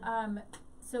 So,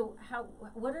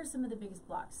 what are some of the biggest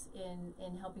blocks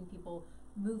in helping people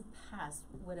move past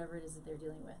whatever it is that they're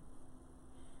dealing with?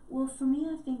 Well, for me,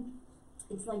 I think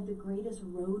it's like the greatest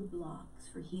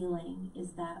roadblocks for healing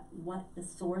is that what the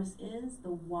source is,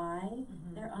 the why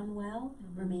they're unwell,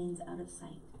 remains out of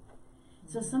sight.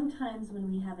 So sometimes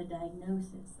when we have a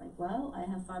diagnosis, like, well, I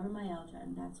have fibromyalgia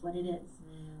and that's what it is.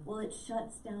 Well, it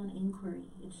shuts down inquiry.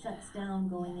 It shuts down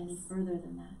going any further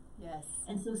than that. Yes.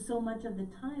 And so much of the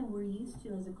time we're used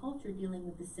to, as a culture, dealing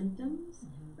with the symptoms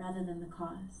rather than the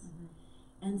cause.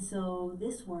 And so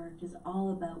this work is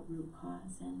all about root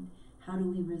cause and how do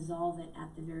we resolve it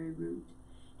at the very root.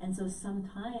 And so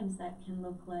sometimes that can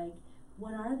look like,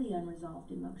 what are the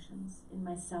unresolved emotions in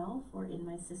myself or in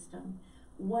my system?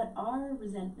 What are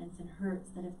resentments and hurts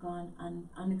that have gone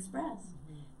unexpressed?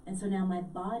 And so now my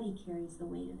body carries the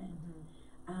weight of it.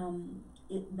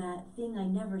 That thing I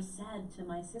never said to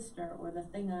my sister, or the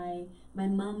thing my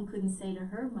mom couldn't say to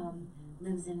her mom,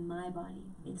 lives in my body.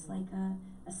 It's like a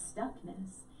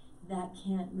stuckness that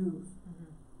can't move.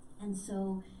 And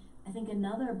so I think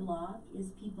another block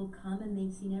is people come and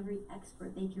they've seen every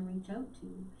expert they can reach out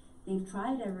to. They've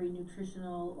tried every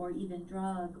nutritional or even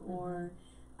drug or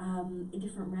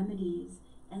different remedies,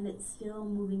 and it's still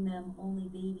moving them only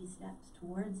baby steps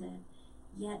towards it.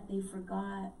 Yet they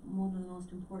forgot one of the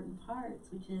most important parts,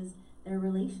 which is their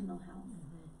relational health,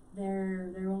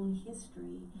 their own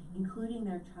history, including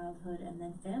their childhood and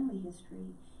then family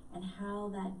history, and how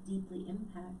that deeply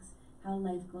impacts how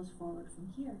life goes forward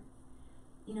from here.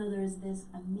 There's this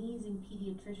amazing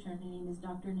pediatrician, her name is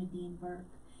Dr. Nadine Burke,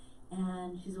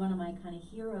 and she's one of my kind of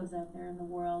heroes out there in the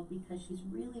world because she's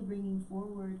really bringing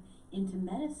forward into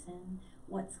medicine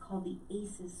what's called the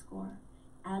ACEs score,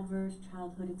 Adverse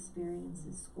Childhood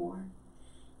Experiences score.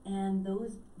 And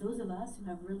those of us who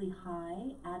have really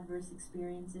high adverse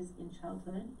experiences in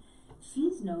childhood,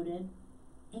 she's noted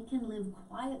it can live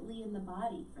quietly in the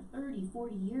body for 30,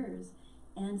 40 years.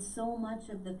 And so much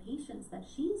of the patients that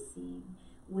she's seeing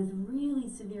with really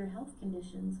severe health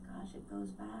conditions, gosh, it goes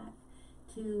back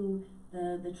to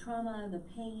the trauma, the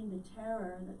pain, the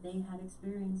terror that they had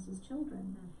experienced as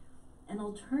children. And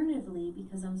alternatively,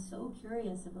 because I'm so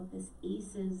curious about this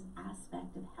ACEs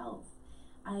aspect of health,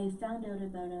 I found out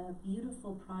about a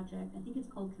beautiful project, I think it's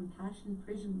called Compassion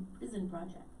Prison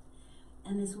Project.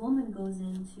 And this woman goes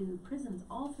into prisons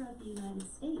all throughout the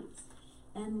United States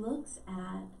and looks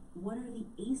at what are the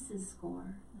ACEs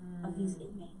score of these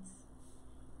inmates.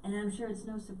 And I'm sure it's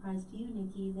no surprise to you,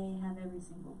 Nikki, they have every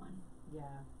single one.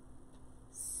 Yeah.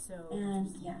 So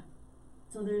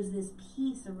so there's this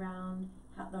piece around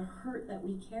how the hurt that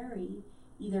we carry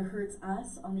either hurts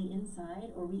us on the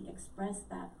inside or we express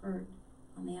that hurt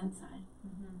on the outside.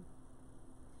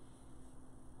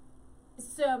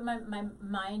 So my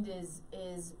mind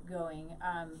is going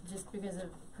just because of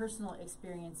personal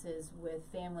experiences with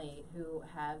family who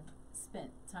have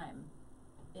spent time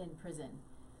in prison.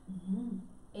 Mm-hmm.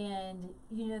 And,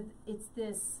 you know, it's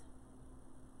this,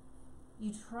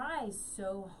 you try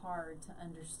so hard to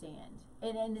understand.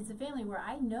 And it's a family where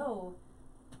I know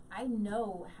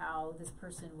how this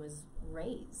person was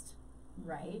raised,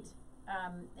 right?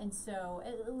 And so,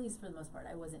 at least for the most part,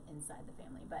 I wasn't inside the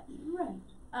family, but Right.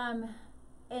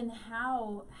 and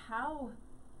how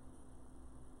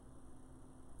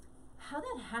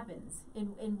that happens,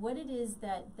 and what it is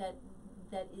that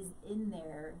is in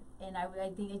there, and I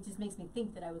think it just makes me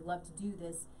think that I would love to do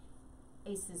this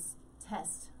ACEs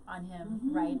test on him,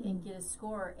 Mm-hmm. right, and get a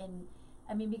score. And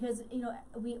I mean, because you know,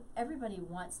 everybody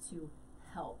wants to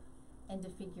help and to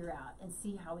figure out and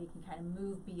see how we can kind of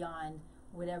move beyond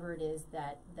whatever it is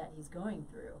that he's going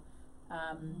through.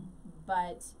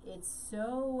 But it's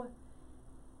so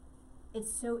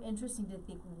interesting to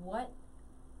think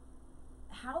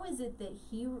how is it that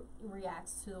he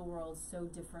reacts to the world so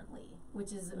differently,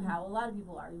 which is how a lot of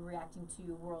people are reacting to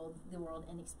the world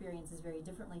and experiences very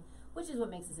differently, which is what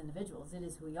makes us individuals. It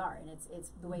is who we are, and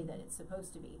it's the way that it's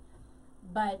supposed to be.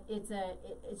 But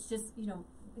it's just, you know,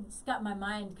 it's got my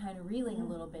mind kind of reeling a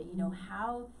little bit, you know,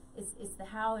 how it's the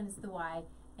how and it's the why,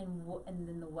 and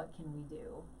then the what can we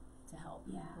do to help,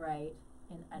 right?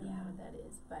 And I don't know what that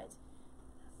is, but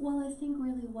well, I think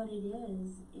really what it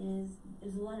is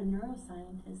there's a lot of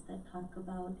neuroscientists that talk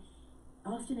about,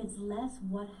 often it's less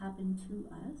what happened to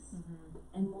us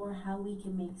and more how we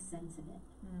can make sense of it.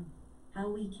 How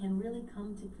we can really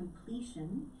come to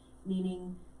completion,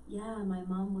 meaning, my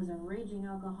mom was a raging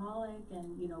alcoholic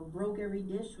and, you know, broke every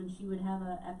dish when she would have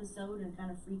an episode and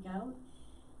kind of freak out.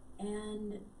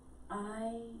 And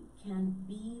I can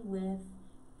be with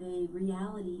the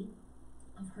reality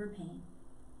of her pain,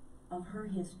 of her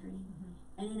history.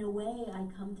 And in a way, I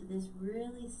come to this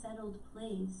really settled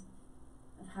place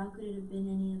of how could it have been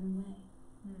any other way?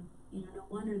 You know, no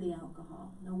wonder the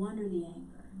alcohol, no wonder the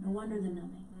anger, no wonder the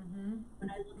numbing. When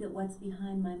I look at what's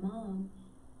behind my mom,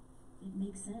 it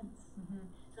makes sense.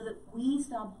 So that we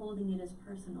stop holding it as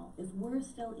personal. If we're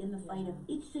still in the fight of,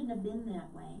 it shouldn't have been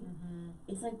that way,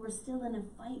 it's like we're still in a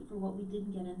fight for what we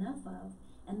didn't get enough of,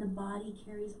 and the body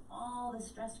carries all the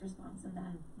stress response of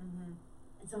that.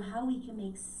 And so how we can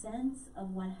make sense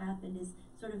of what happened is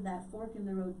sort of that fork in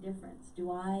the road difference.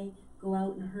 Do I go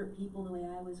out and hurt people the way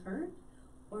I was hurt?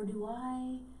 Or do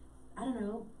I don't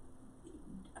know,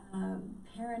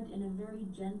 parent in a very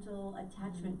gentle,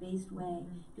 attachment-based way?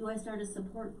 Do I start a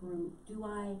support group? Do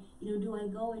I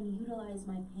go and utilize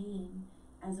my pain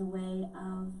as a way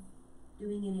of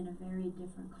doing it in a very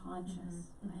different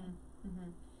conscious way?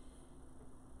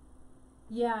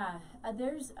 Yeah,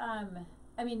 there's,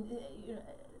 I mean, you know,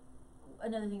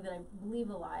 another thing that I believe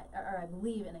a lot, or I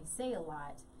believe and I say a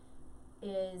lot,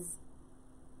 is,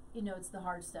 you know, it's the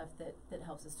hard stuff that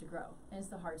helps us to grow, and it's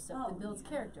the hard stuff that builds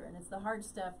character, and it's the hard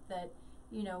stuff that,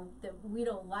 you know, that we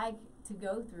don't like to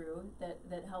go through,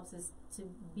 that helps us to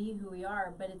be who we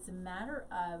are. But it's a matter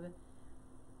of,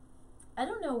 I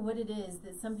don't know what it is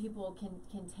that some people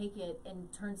can take it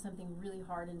and turn something really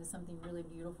hard into something really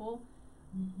beautiful,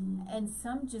 and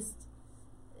some just,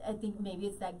 I think maybe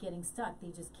it's that getting stuck. They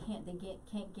just can't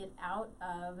get out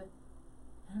of,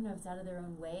 I don't know if it's out of their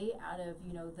own way, out of,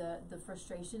 you know, the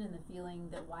frustration and the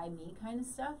feeling that why me kind of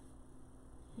stuff,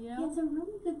 you know? It's a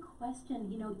really good question.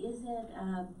 You know, is it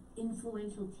an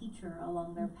influential teacher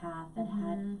along their path that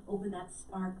had opened that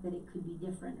spark that it could be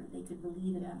different, or they could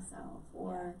believe in themselves?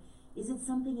 Or is it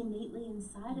something innately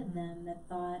inside of them that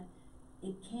thought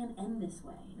it can't end this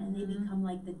way, and they become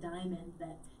like the diamond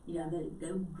that, you know,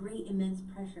 the great immense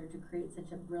pressure to create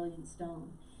such a brilliant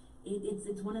stone?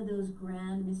 It's one of those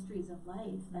grand mysteries of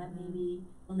life that maybe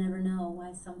we'll never know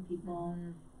why some people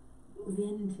move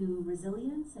into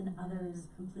resilience and others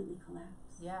completely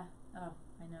collapse. Yeah. Oh,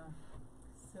 I know.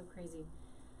 So crazy.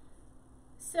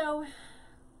 So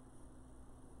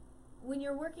when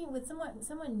you're working with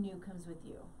someone new comes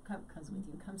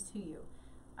to you,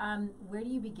 where do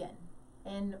you begin?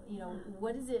 And, you know,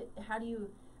 what is it, how do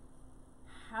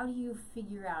you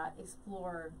figure out,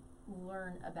 explore,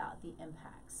 learn about the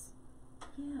impacts?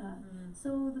 Yeah.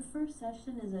 So the first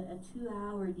session is a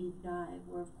 2-hour deep dive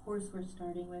where, of course, we're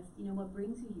starting with, you know, what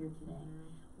brings you here today?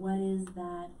 What is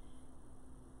that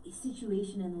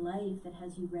situation in life that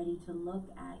has you ready to look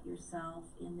at yourself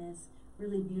in this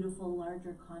really beautiful,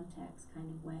 larger context kind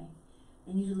of way?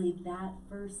 And usually that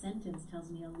first sentence tells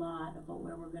me a lot about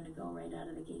where we're going to go right out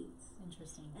of the gates.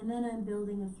 Interesting. And then I'm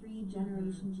building a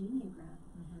 3-generation geneagram.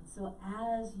 So So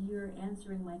as you're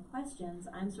answering my questions,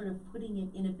 I'm sort of putting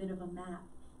it in a bit of a map,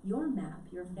 your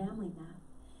family map,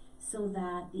 so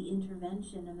that the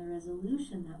intervention and the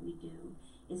resolution that we do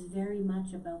is very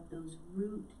much about those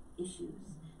root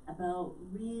issues, about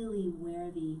really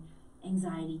where the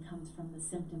anxiety comes from, the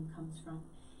symptom comes from.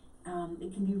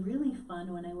 It can be really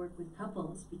fun when I work with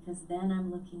couples, because then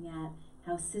I'm looking at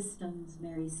how systems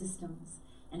marry systems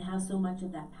and how so much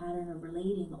of that pattern of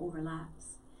relating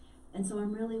overlaps. And so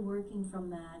I'm really working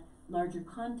from that larger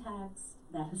context,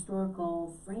 that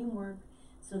historical framework,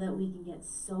 so that we can get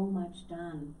so much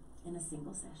done in a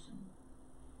single session.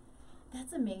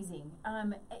 That's amazing.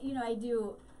 You know, I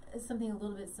do something a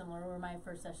little bit similar where my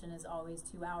first session is always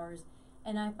 2 hours.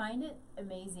 And I find it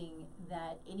amazing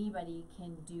that anybody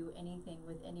can do anything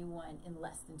with anyone in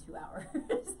less than 2 hours.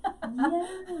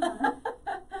 Yeah.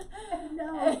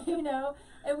 No. You know,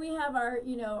 and we have our,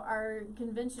 you know, our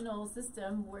conventional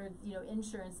system where, you know,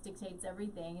 insurance dictates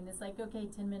everything, and it's like, okay,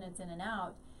 10 minutes in and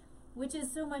out, which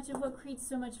is so much of what creates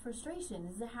so much frustration.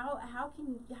 Is how can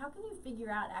you figure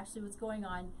out actually what's going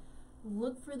on?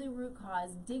 Look for the root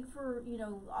cause, dig for, you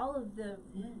know, all of the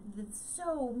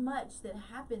so much that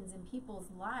happens in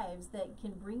people's lives that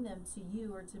can bring them to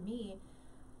you or to me,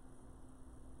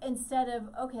 instead of,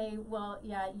 okay, well,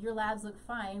 yeah, your labs look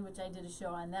fine, which I did a show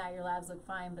on that, your labs look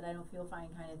fine, but I don't feel fine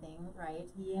kind of thing, right?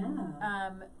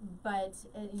 Yeah. But,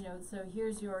 you know, so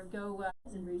here's your go.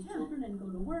 And raise children and go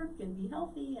to work and be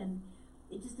healthy, and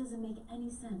it just doesn't make any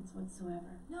sense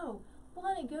whatsoever. No. Well,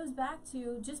 and it goes back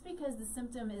to, just because the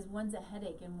symptom is one's a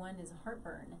headache and one is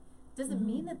heartburn doesn't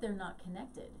mean that they're not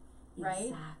connected, right?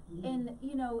 Exactly. And,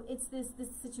 you know, it's this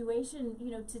situation,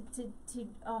 you know,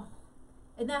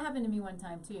 and that happened to me one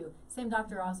time too. Same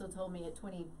doctor also told me at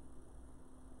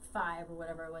 25 or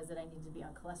whatever it was that I needed to be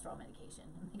on cholesterol medication.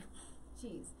 I'm like,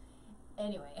 geez.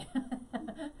 Anyway,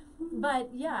 but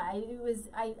yeah,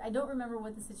 I don't remember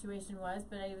what the situation was,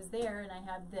 but I was there and I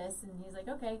had this, and he's like,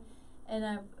 okay. And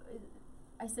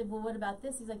I said, well, what about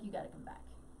this? He's like, you got to come back.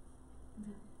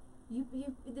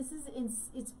 This is,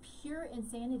 it's pure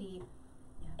insanity.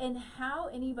 Yeah. And how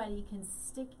anybody can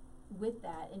stick with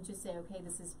that and just say, okay,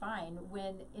 this is fine,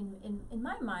 when in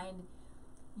my mind,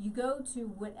 you go to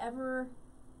whatever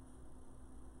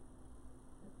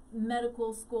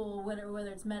medical school, whether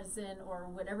it's medicine or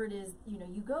whatever it is, you know,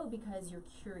 you go because you're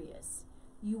curious.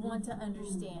 You want to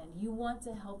understand. You want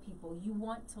to help people. You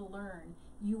want to learn.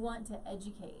 You want to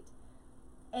educate.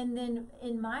 And then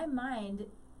in my mind,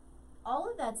 all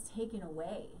of that's taken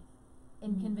away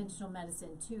in conventional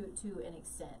medicine to an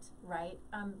extent, right?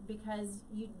 Because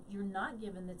you're not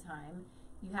given the time.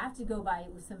 You have to go by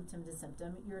symptom to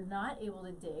symptom. You're not able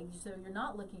to dig, so you're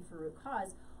not looking for root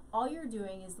cause. All you're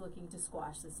doing is looking to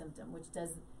squash the symptom, which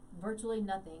does virtually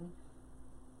nothing.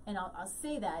 And I'll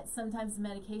say that sometimes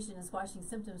medication and squashing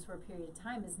symptoms for a period of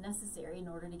time is necessary in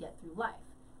order to get through life.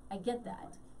 I get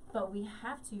that. But we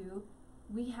have to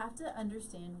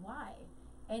understand why.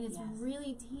 And it's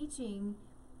really teaching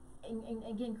and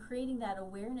again, creating that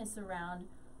awareness around,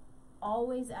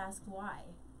 always ask why.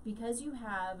 Because you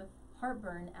have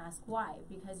heartburn, ask why.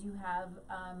 Because you have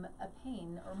a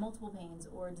pain or multiple pains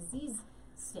or a disease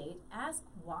state, ask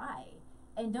why.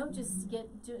 And don't just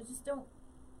don't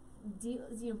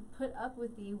put up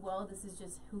with well, this is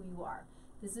just who you are.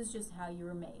 This is just how you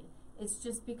were made. It's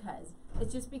just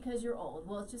because you're old.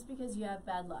 Well, it's just because you have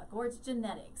bad luck, or it's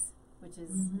genetics, which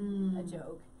is a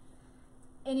joke.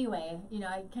 Anyway, you know,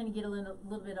 I kind of get a little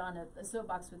bit on a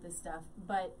soapbox with this stuff,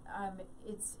 but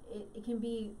it can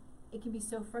be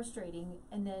so frustrating.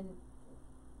 And then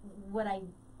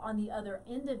on the other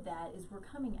end of that is we're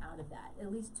coming out of that,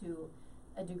 at least to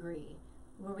a degree,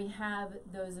 where we have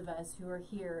those of us who are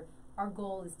here. Our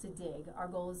goal is to dig. Our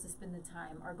goal is to spend the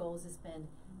time. Our goal is to spend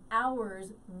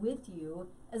hours with you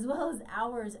as well as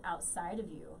hours outside of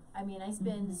you. I mean, I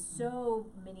spend so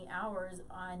many hours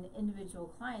on individual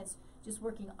clients just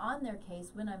working on their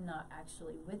case when I'm not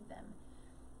actually with them.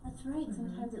 That's right.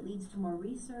 Sometimes it leads to more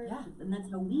research, and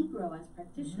that's how we grow as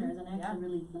practitioners, and I actually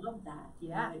really love that. You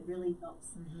know, it really helps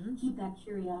keep that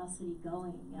curiosity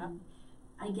going. And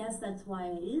I guess that's why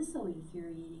it is so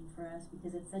infuriating for us,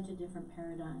 because it's such a different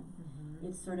paradigm.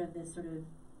 It's sort of this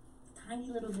tiny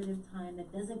little bit of time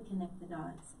that doesn't connect the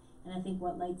dots. And I think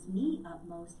what lights me up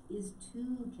most is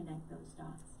to connect those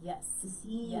dots. Yes. To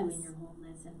see you in your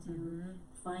wholeness and to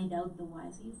find out the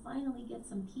why. So you finally get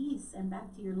some peace and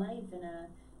back to your life in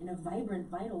a vibrant,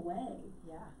 vital way.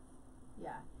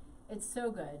 Yeah. It's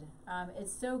so good.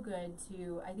 It's so good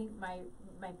to, I think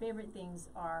my favorite things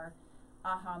are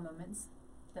aha moments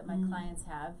that my clients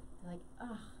have. They're like,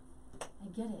 I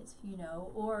get it, you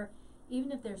know, or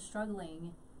even if they're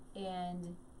struggling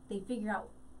and they figure out,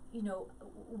 you know,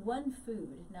 one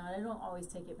food. Now, I don't always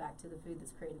take it back to the food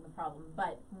that's creating the problem,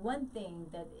 but one thing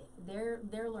that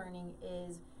they're learning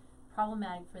is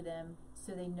problematic for them,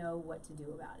 so they know what to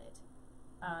do about it.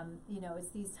 You know, it's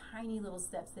these tiny little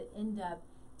steps that end up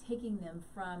taking them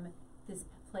from this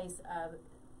place of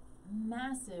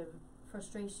massive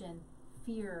frustration,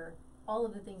 fear, all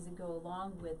of the things that go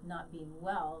along with not being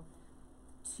well,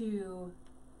 to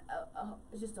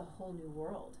just a whole new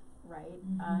world, right?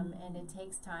 Mm-hmm. And it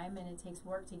takes time and it takes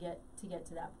work to get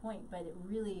to that point, but it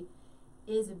really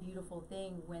is a beautiful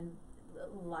thing when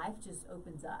life just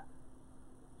opens up.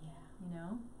 Yeah. You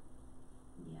know?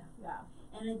 Yeah.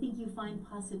 And I think you find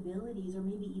possibilities or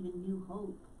maybe even new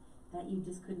hope that you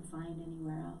just couldn't find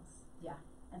anywhere else. Yeah.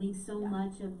 I think so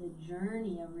much of the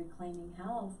journey of reclaiming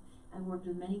health, I've worked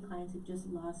with many clients who've just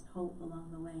lost hope along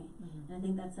the way. And I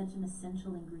think that's such an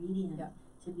essential ingredient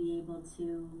to be able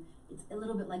to, it's a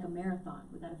little bit like a marathon.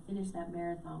 We got to finish that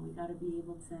marathon. We got to be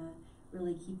able to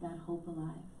really keep that hope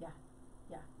alive. Yeah.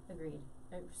 Agreed.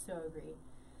 I so agree.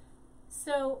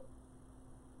 So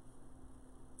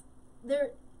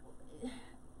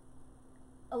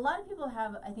a lot of people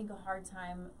have, I think, a hard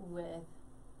time with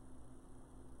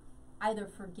either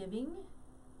forgiving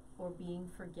or being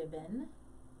forgiven.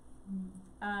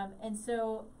 And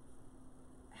so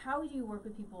how do you work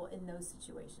with people in those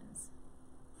situations?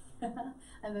 I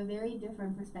have a very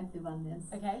different perspective on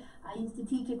this. Okay. I used to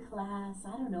teach a class,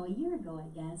 I don't know, a year ago, I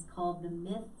guess, called The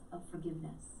Myth of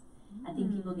Forgiveness. I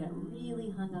think people get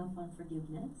really hung up on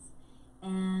forgiveness.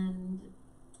 And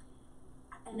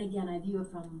again, I view it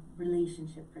from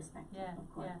relationship perspective,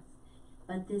 of course.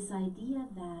 But this idea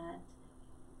that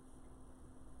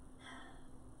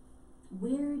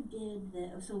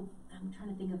so I'm trying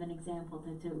to think of an example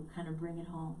to kind of bring it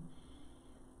home.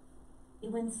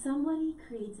 When somebody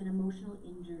creates an emotional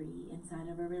injury inside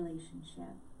of a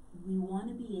relationship, we want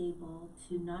to be able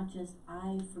to not just,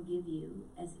 I forgive you,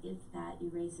 as if that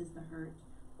erases the hurt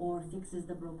or fixes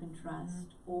the broken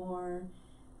trust or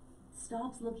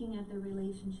stops looking at the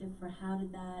relationship for how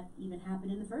did that even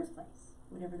happen in the first place,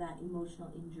 whatever that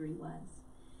emotional injury was.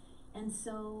 And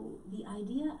so the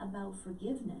idea about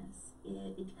forgiveness,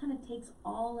 it kind of takes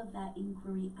all of that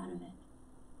inquiry out of it.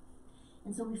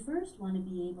 And so we first want to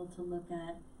be able to look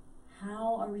at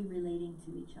how are we relating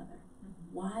to each other?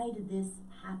 Why did this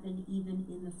happen even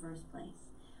in the first place?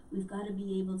 We've got to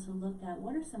be able to look at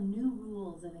what are some new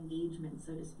rules of engagement,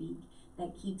 so to speak,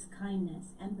 that keeps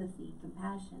kindness, empathy,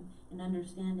 compassion, and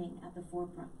understanding at the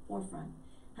forefront.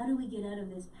 How do we get out of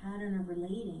this pattern of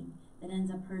relating that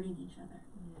ends up hurting each other?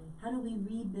 How do we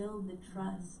rebuild the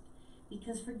trust?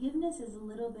 Because forgiveness is a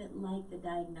little bit like the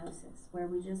diagnosis, where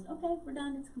we just, okay, we're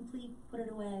done, it's complete, put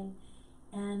it away.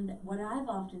 And what I've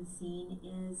often seen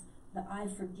is the I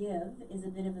forgive is a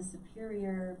bit of a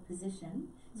superior position.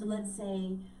 So let's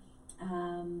say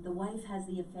the wife has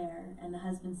the affair and the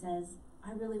husband says,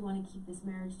 I really want to keep this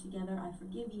marriage together, I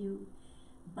forgive you,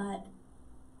 but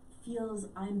feels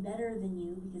I'm better than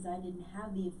you because I didn't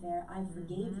have the affair, I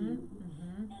forgave you.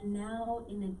 And now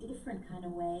in a different kind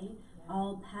of way,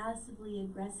 I'll passively,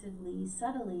 aggressively,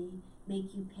 subtly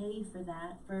make you pay for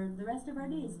that for the rest of our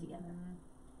days together.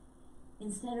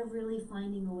 Instead of really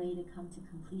finding a way to come to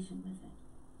completion with it.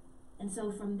 And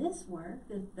so from this work,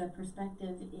 the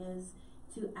perspective is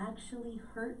to actually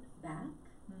hurt back,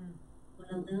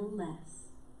 but a little less,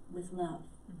 with love.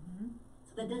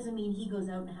 So that doesn't mean he goes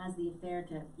out and has the affair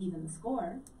to even the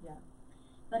score.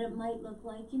 But it might look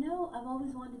like, you know, I've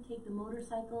always wanted to take the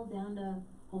motorcycle down to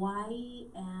Hawaii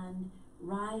and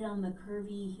ride on the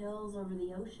curvy hills over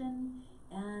the ocean,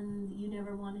 and you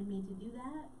never wanted me to do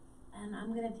that, and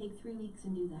I'm going to take 3 weeks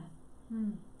and do that.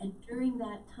 And during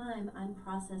that time, I'm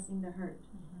processing the hurt.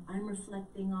 I'm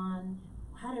reflecting on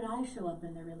how did I show up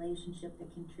in the relationship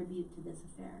that contribute to this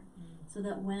affair, so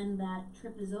that when that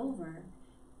trip is over,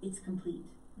 it's complete.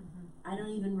 I don't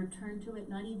even return to it,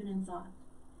 not even in thought.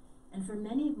 And for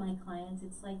many of my clients,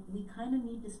 it's like we kind of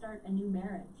need to start a new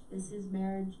marriage. This is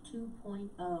marriage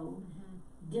 2.0,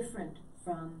 different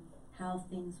from how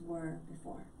things were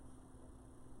before.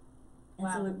 And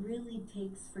so it really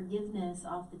takes forgiveness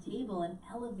off the table and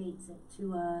elevates it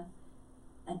to a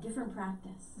different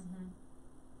practice.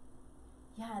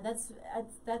 Yeah, that's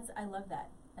I love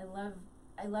that. I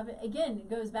love it. Again, it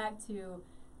goes back to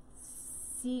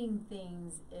seeing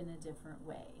things in a different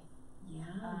way.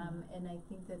 And I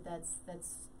think that's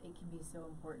it can be so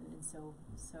important and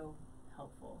so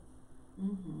helpful.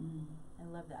 I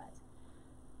love that.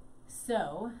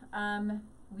 So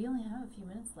we only have a few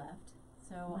minutes left.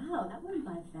 So wow, that went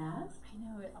by fast. I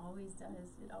know, it always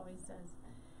does. It always does.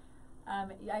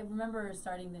 I remember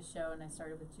starting this show, and I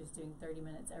started with just doing 30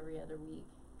 minutes every other week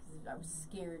because I was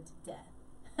scared to death.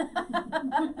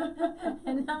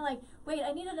 And now I'm like, wait,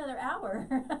 I need another hour.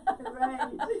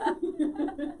 Right.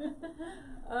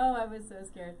 Oh, I was so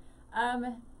scared.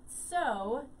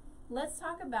 So let's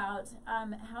talk about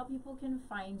how people can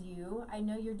find you. I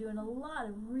know you're doing a lot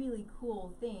of really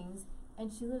cool things,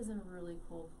 and she lives in a really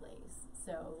cool place.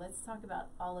 So let's talk about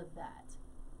all of that.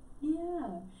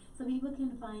 Yeah. So people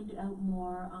can find out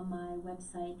more on my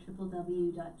website,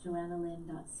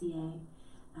 www.joannalynn.ca,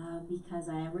 because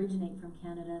I originate from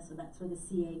Canada, so that's where the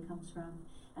CA comes from.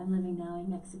 I'm living now in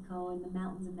Mexico, in the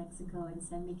mountains of Mexico, in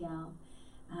San Miguel,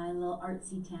 a little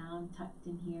artsy town tucked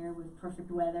in here with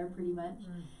perfect weather, pretty much.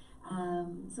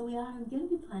 So I'm going to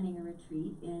be planning a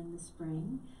retreat in the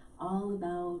spring, all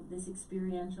about this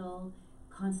experiential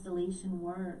constellation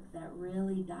work that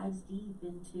really dives deep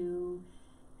into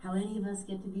how any of us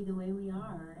get to be the way we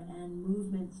are, and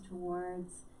movements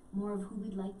towards more of who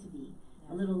we'd like to be,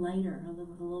 a little lighter,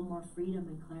 with a little more freedom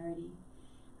and clarity.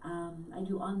 I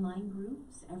do online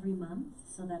groups every month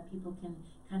so that people can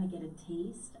kind of get a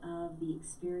taste of the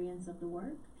experience of the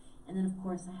work. And then, of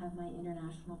course, I have my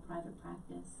international private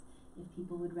practice if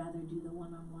people would rather do the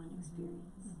one-on-one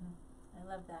experience. I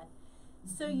love that.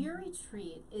 So your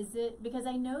retreat, is it, because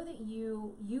I know that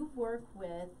you work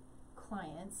with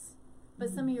clients, but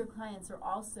some of your clients are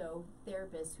also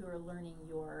therapists who are learning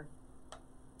your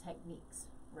techniques,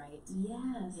 right?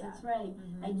 Yes, Yeah. that's right.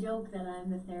 I joke that I'm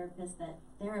the therapist that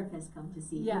therapists come to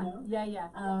see. Yeah, you know? yeah.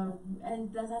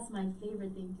 And that's my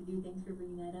favorite thing to do. Thanks for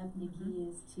bringing that up, Nikki,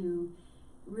 is to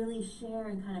really share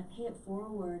and kind of pay it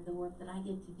forward, the work that I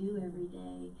get to do every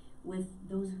day with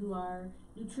those who are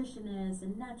nutritionists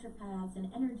and naturopaths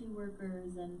and energy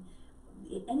workers and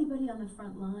anybody on the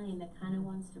front line that kind of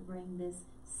wants to bring this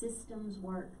systems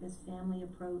work, this family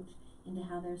approach into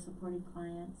how they're supporting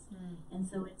clients. And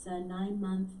so it's a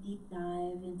 9-month deep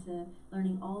dive into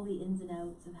learning all the ins and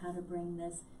outs of how to bring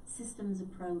this systems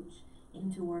approach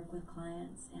into work with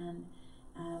clients. And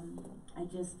I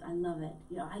love it.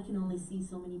 You know, I can only see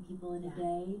so many people in a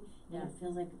day, and it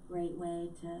feels like a great way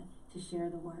to share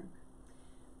the work.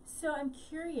 So I'm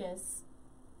curious,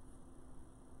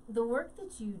 the work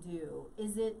that you do,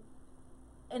 is it,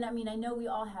 and I mean, I know we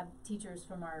all have teachers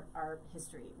from our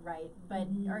history, right? But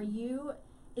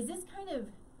is this kind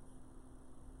of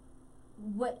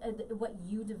what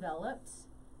you developed?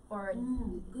 Or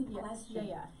Good question.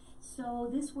 Yeah. So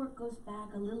this work goes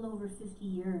back a little over 50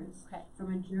 years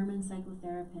from a German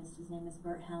psychotherapist. His name is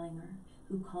Bert Hellinger,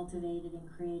 who cultivated and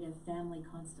created family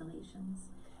constellations.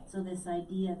 So this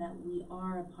idea that we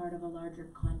are a part of a larger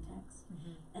context.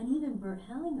 And even Bert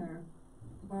Hellinger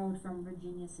borrowed from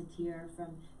Virginia Satir,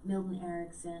 from Milton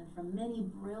Erickson, from many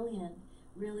brilliant,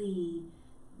 really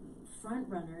front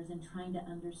runners in trying to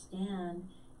understand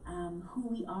who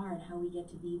we are and how we get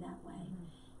to be that way.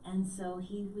 And so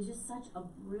he was just such a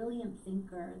brilliant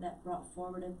thinker that brought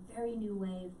forward a very new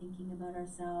way of thinking about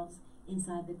ourselves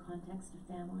inside the context of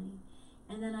family.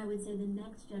 And then I would say the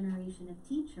next generation of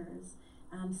teachers,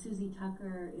 Susie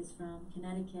Tucker is from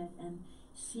Connecticut, and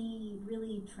she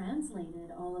really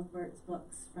translated all of Bert's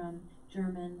books from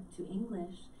German to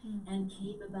English and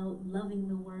came about loving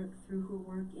the work through her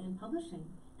work in publishing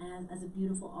as a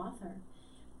beautiful author.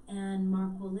 And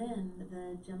Mark Wolin,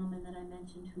 the gentleman that I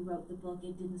mentioned who wrote the book,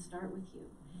 It Didn't Start With You,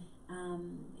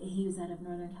 he was out of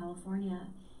Northern California.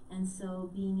 And so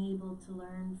being able to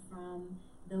learn from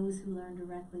those who learn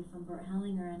directly from Bert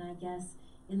Hellinger, and I guess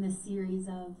in the series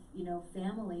of,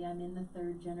 family, I'm in the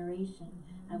 3rd generation.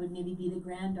 I would maybe be the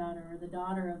granddaughter or the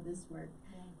daughter of this work.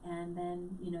 And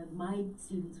then, my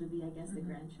students would be, I guess, the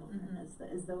grandchildren,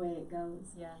 as the way it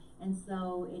goes. And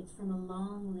so it's from a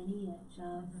long lineage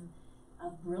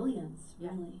of brilliance,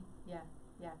 really. Yeah.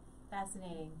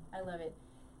 Fascinating. I love it.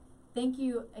 Thank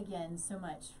you again so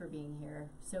much for being here.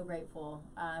 So grateful.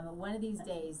 One of these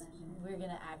days, we're going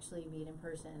to actually meet in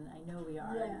person. I know we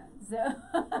are. Yeah. So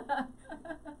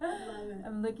Love it.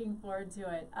 I'm looking forward to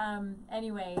it.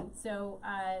 Anyway, so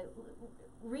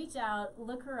reach out,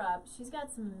 look her up. She's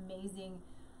got some amazing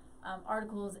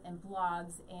articles and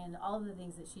blogs and all of the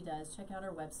things that she does. Check out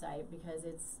her website because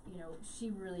it's, she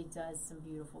really does some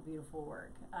beautiful, beautiful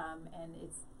work. And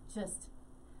it's just,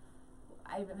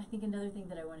 I think another thing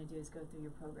that I want to do is go through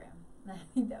your program. I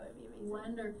think that would be amazing.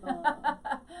 Wonderful.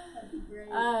 That'd be great.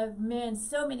 Man,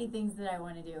 so many things that I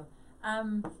want to do.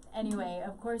 Anyway,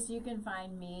 of course, you can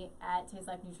find me at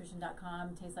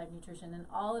tastelifenutrition.com, Taste Life Nutrition, and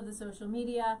all of the social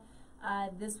media.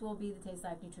 This will be the Taste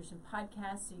Life Nutrition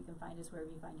podcast, so you can find us wherever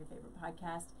you find your favorite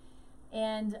podcast.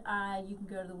 And you can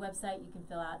go to the website, you can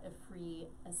fill out a free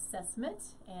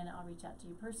assessment, and I'll reach out to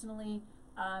you personally.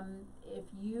 If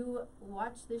you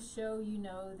watch this show, you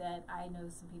know that I know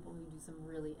some people who do some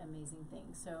really amazing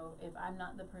things. So if I'm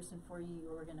not the person for you,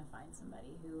 you're going to find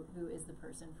somebody who is the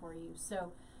person for you.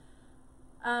 So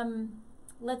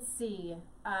let's see.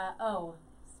 Of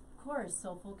course,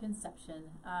 Soulful Conception.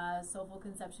 Soulful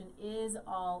Conception is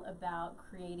all about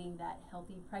creating that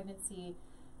healthy pregnancy,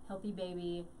 healthy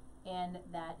baby, and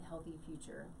that healthy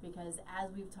future. Because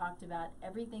as we've talked about,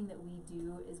 everything that we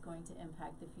do is going to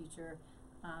impact the future.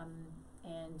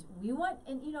 And we want,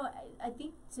 and you know, I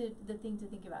think the thing to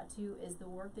think about too is the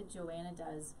work that Joanna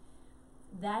does.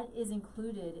 That is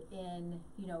included in,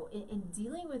 you know, in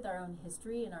dealing with our own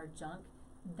history and our junk.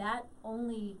 That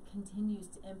only continues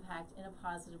to impact in a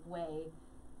positive way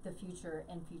the future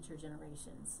and future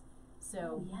generations.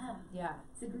 So yeah,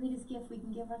 it's the greatest gift we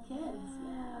can give our kids.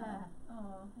 Yeah.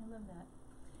 Oh, I love that.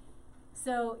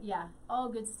 So yeah, all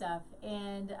good stuff.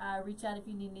 And reach out if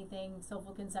you need anything.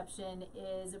 Soulful Conception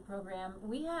is a program.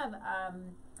 We have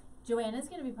Joanna's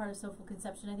going to be part of Soulful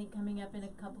Conception, I think, coming up in a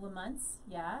couple of months.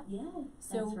 Yeah. Yeah.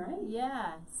 So, that's right.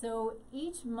 Yeah. So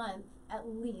each month, at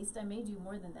least, I may do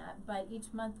more than that, but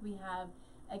each month we have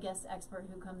a guest expert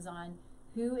who comes on,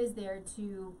 who is there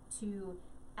to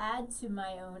add to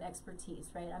my own expertise.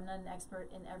 Right. I'm not an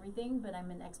expert in everything, but I'm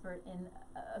an expert in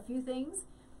a few things.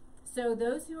 So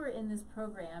those who are in this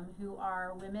program, who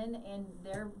are women and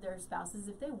their spouses,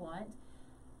 if they want,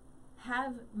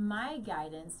 have my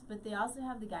guidance, but they also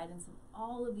have the guidance of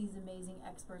all of these amazing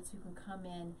experts who can come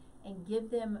in and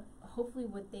give them hopefully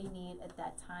what they need at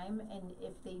that time. And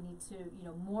if they need to, you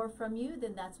know, more from you,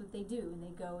 then that's what they do, and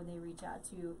they go and they reach out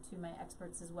to my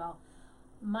experts as well.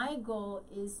 My goal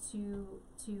is to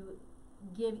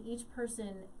give each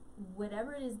person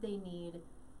whatever it is they need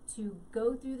to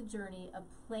go through the journey of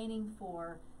planning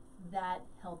for that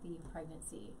healthy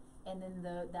pregnancy, and then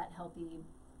that healthy,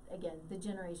 again, the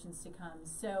generations to come.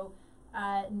 So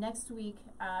next week,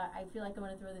 I feel like I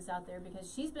want to throw this out there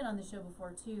because she's been on the show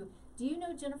before too. Do you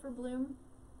know Jennifer Bloom?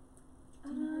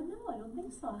 No, I don't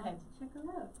think so. I'll have to check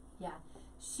her out. Yeah,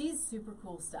 she's super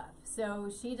cool stuff. So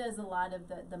she does a lot of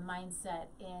the mindset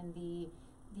and the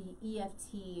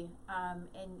EFT,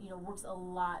 and you know, works a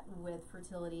lot with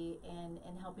fertility and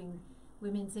helping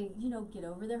women to, you know, get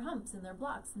over their humps and their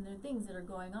blocks and their things that are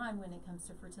going on when it comes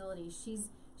to fertility. She's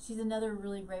another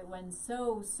really great one.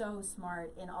 So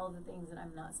smart in all of the things that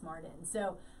I'm not smart in.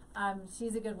 So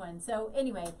she's a good one. So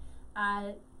anyway,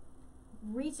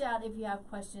 reach out if you have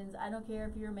questions. I don't care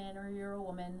if you're a man or you're a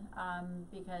woman,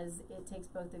 because it takes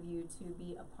both of you to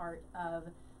be a part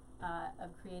of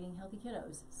creating healthy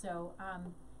kiddos. So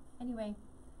anyway,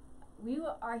 we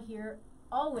are here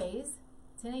always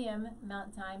 10 a.m.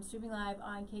 Mountain Time, streaming live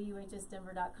on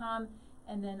KUHSdenver.com,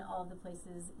 and then all of the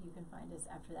places you can find us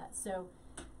after that. So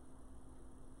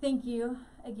thank you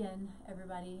again,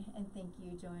 everybody, and thank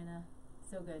you, Joanna.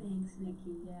 So good. Thanks,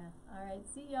 Nikki. Yeah. All right.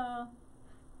 See y'all.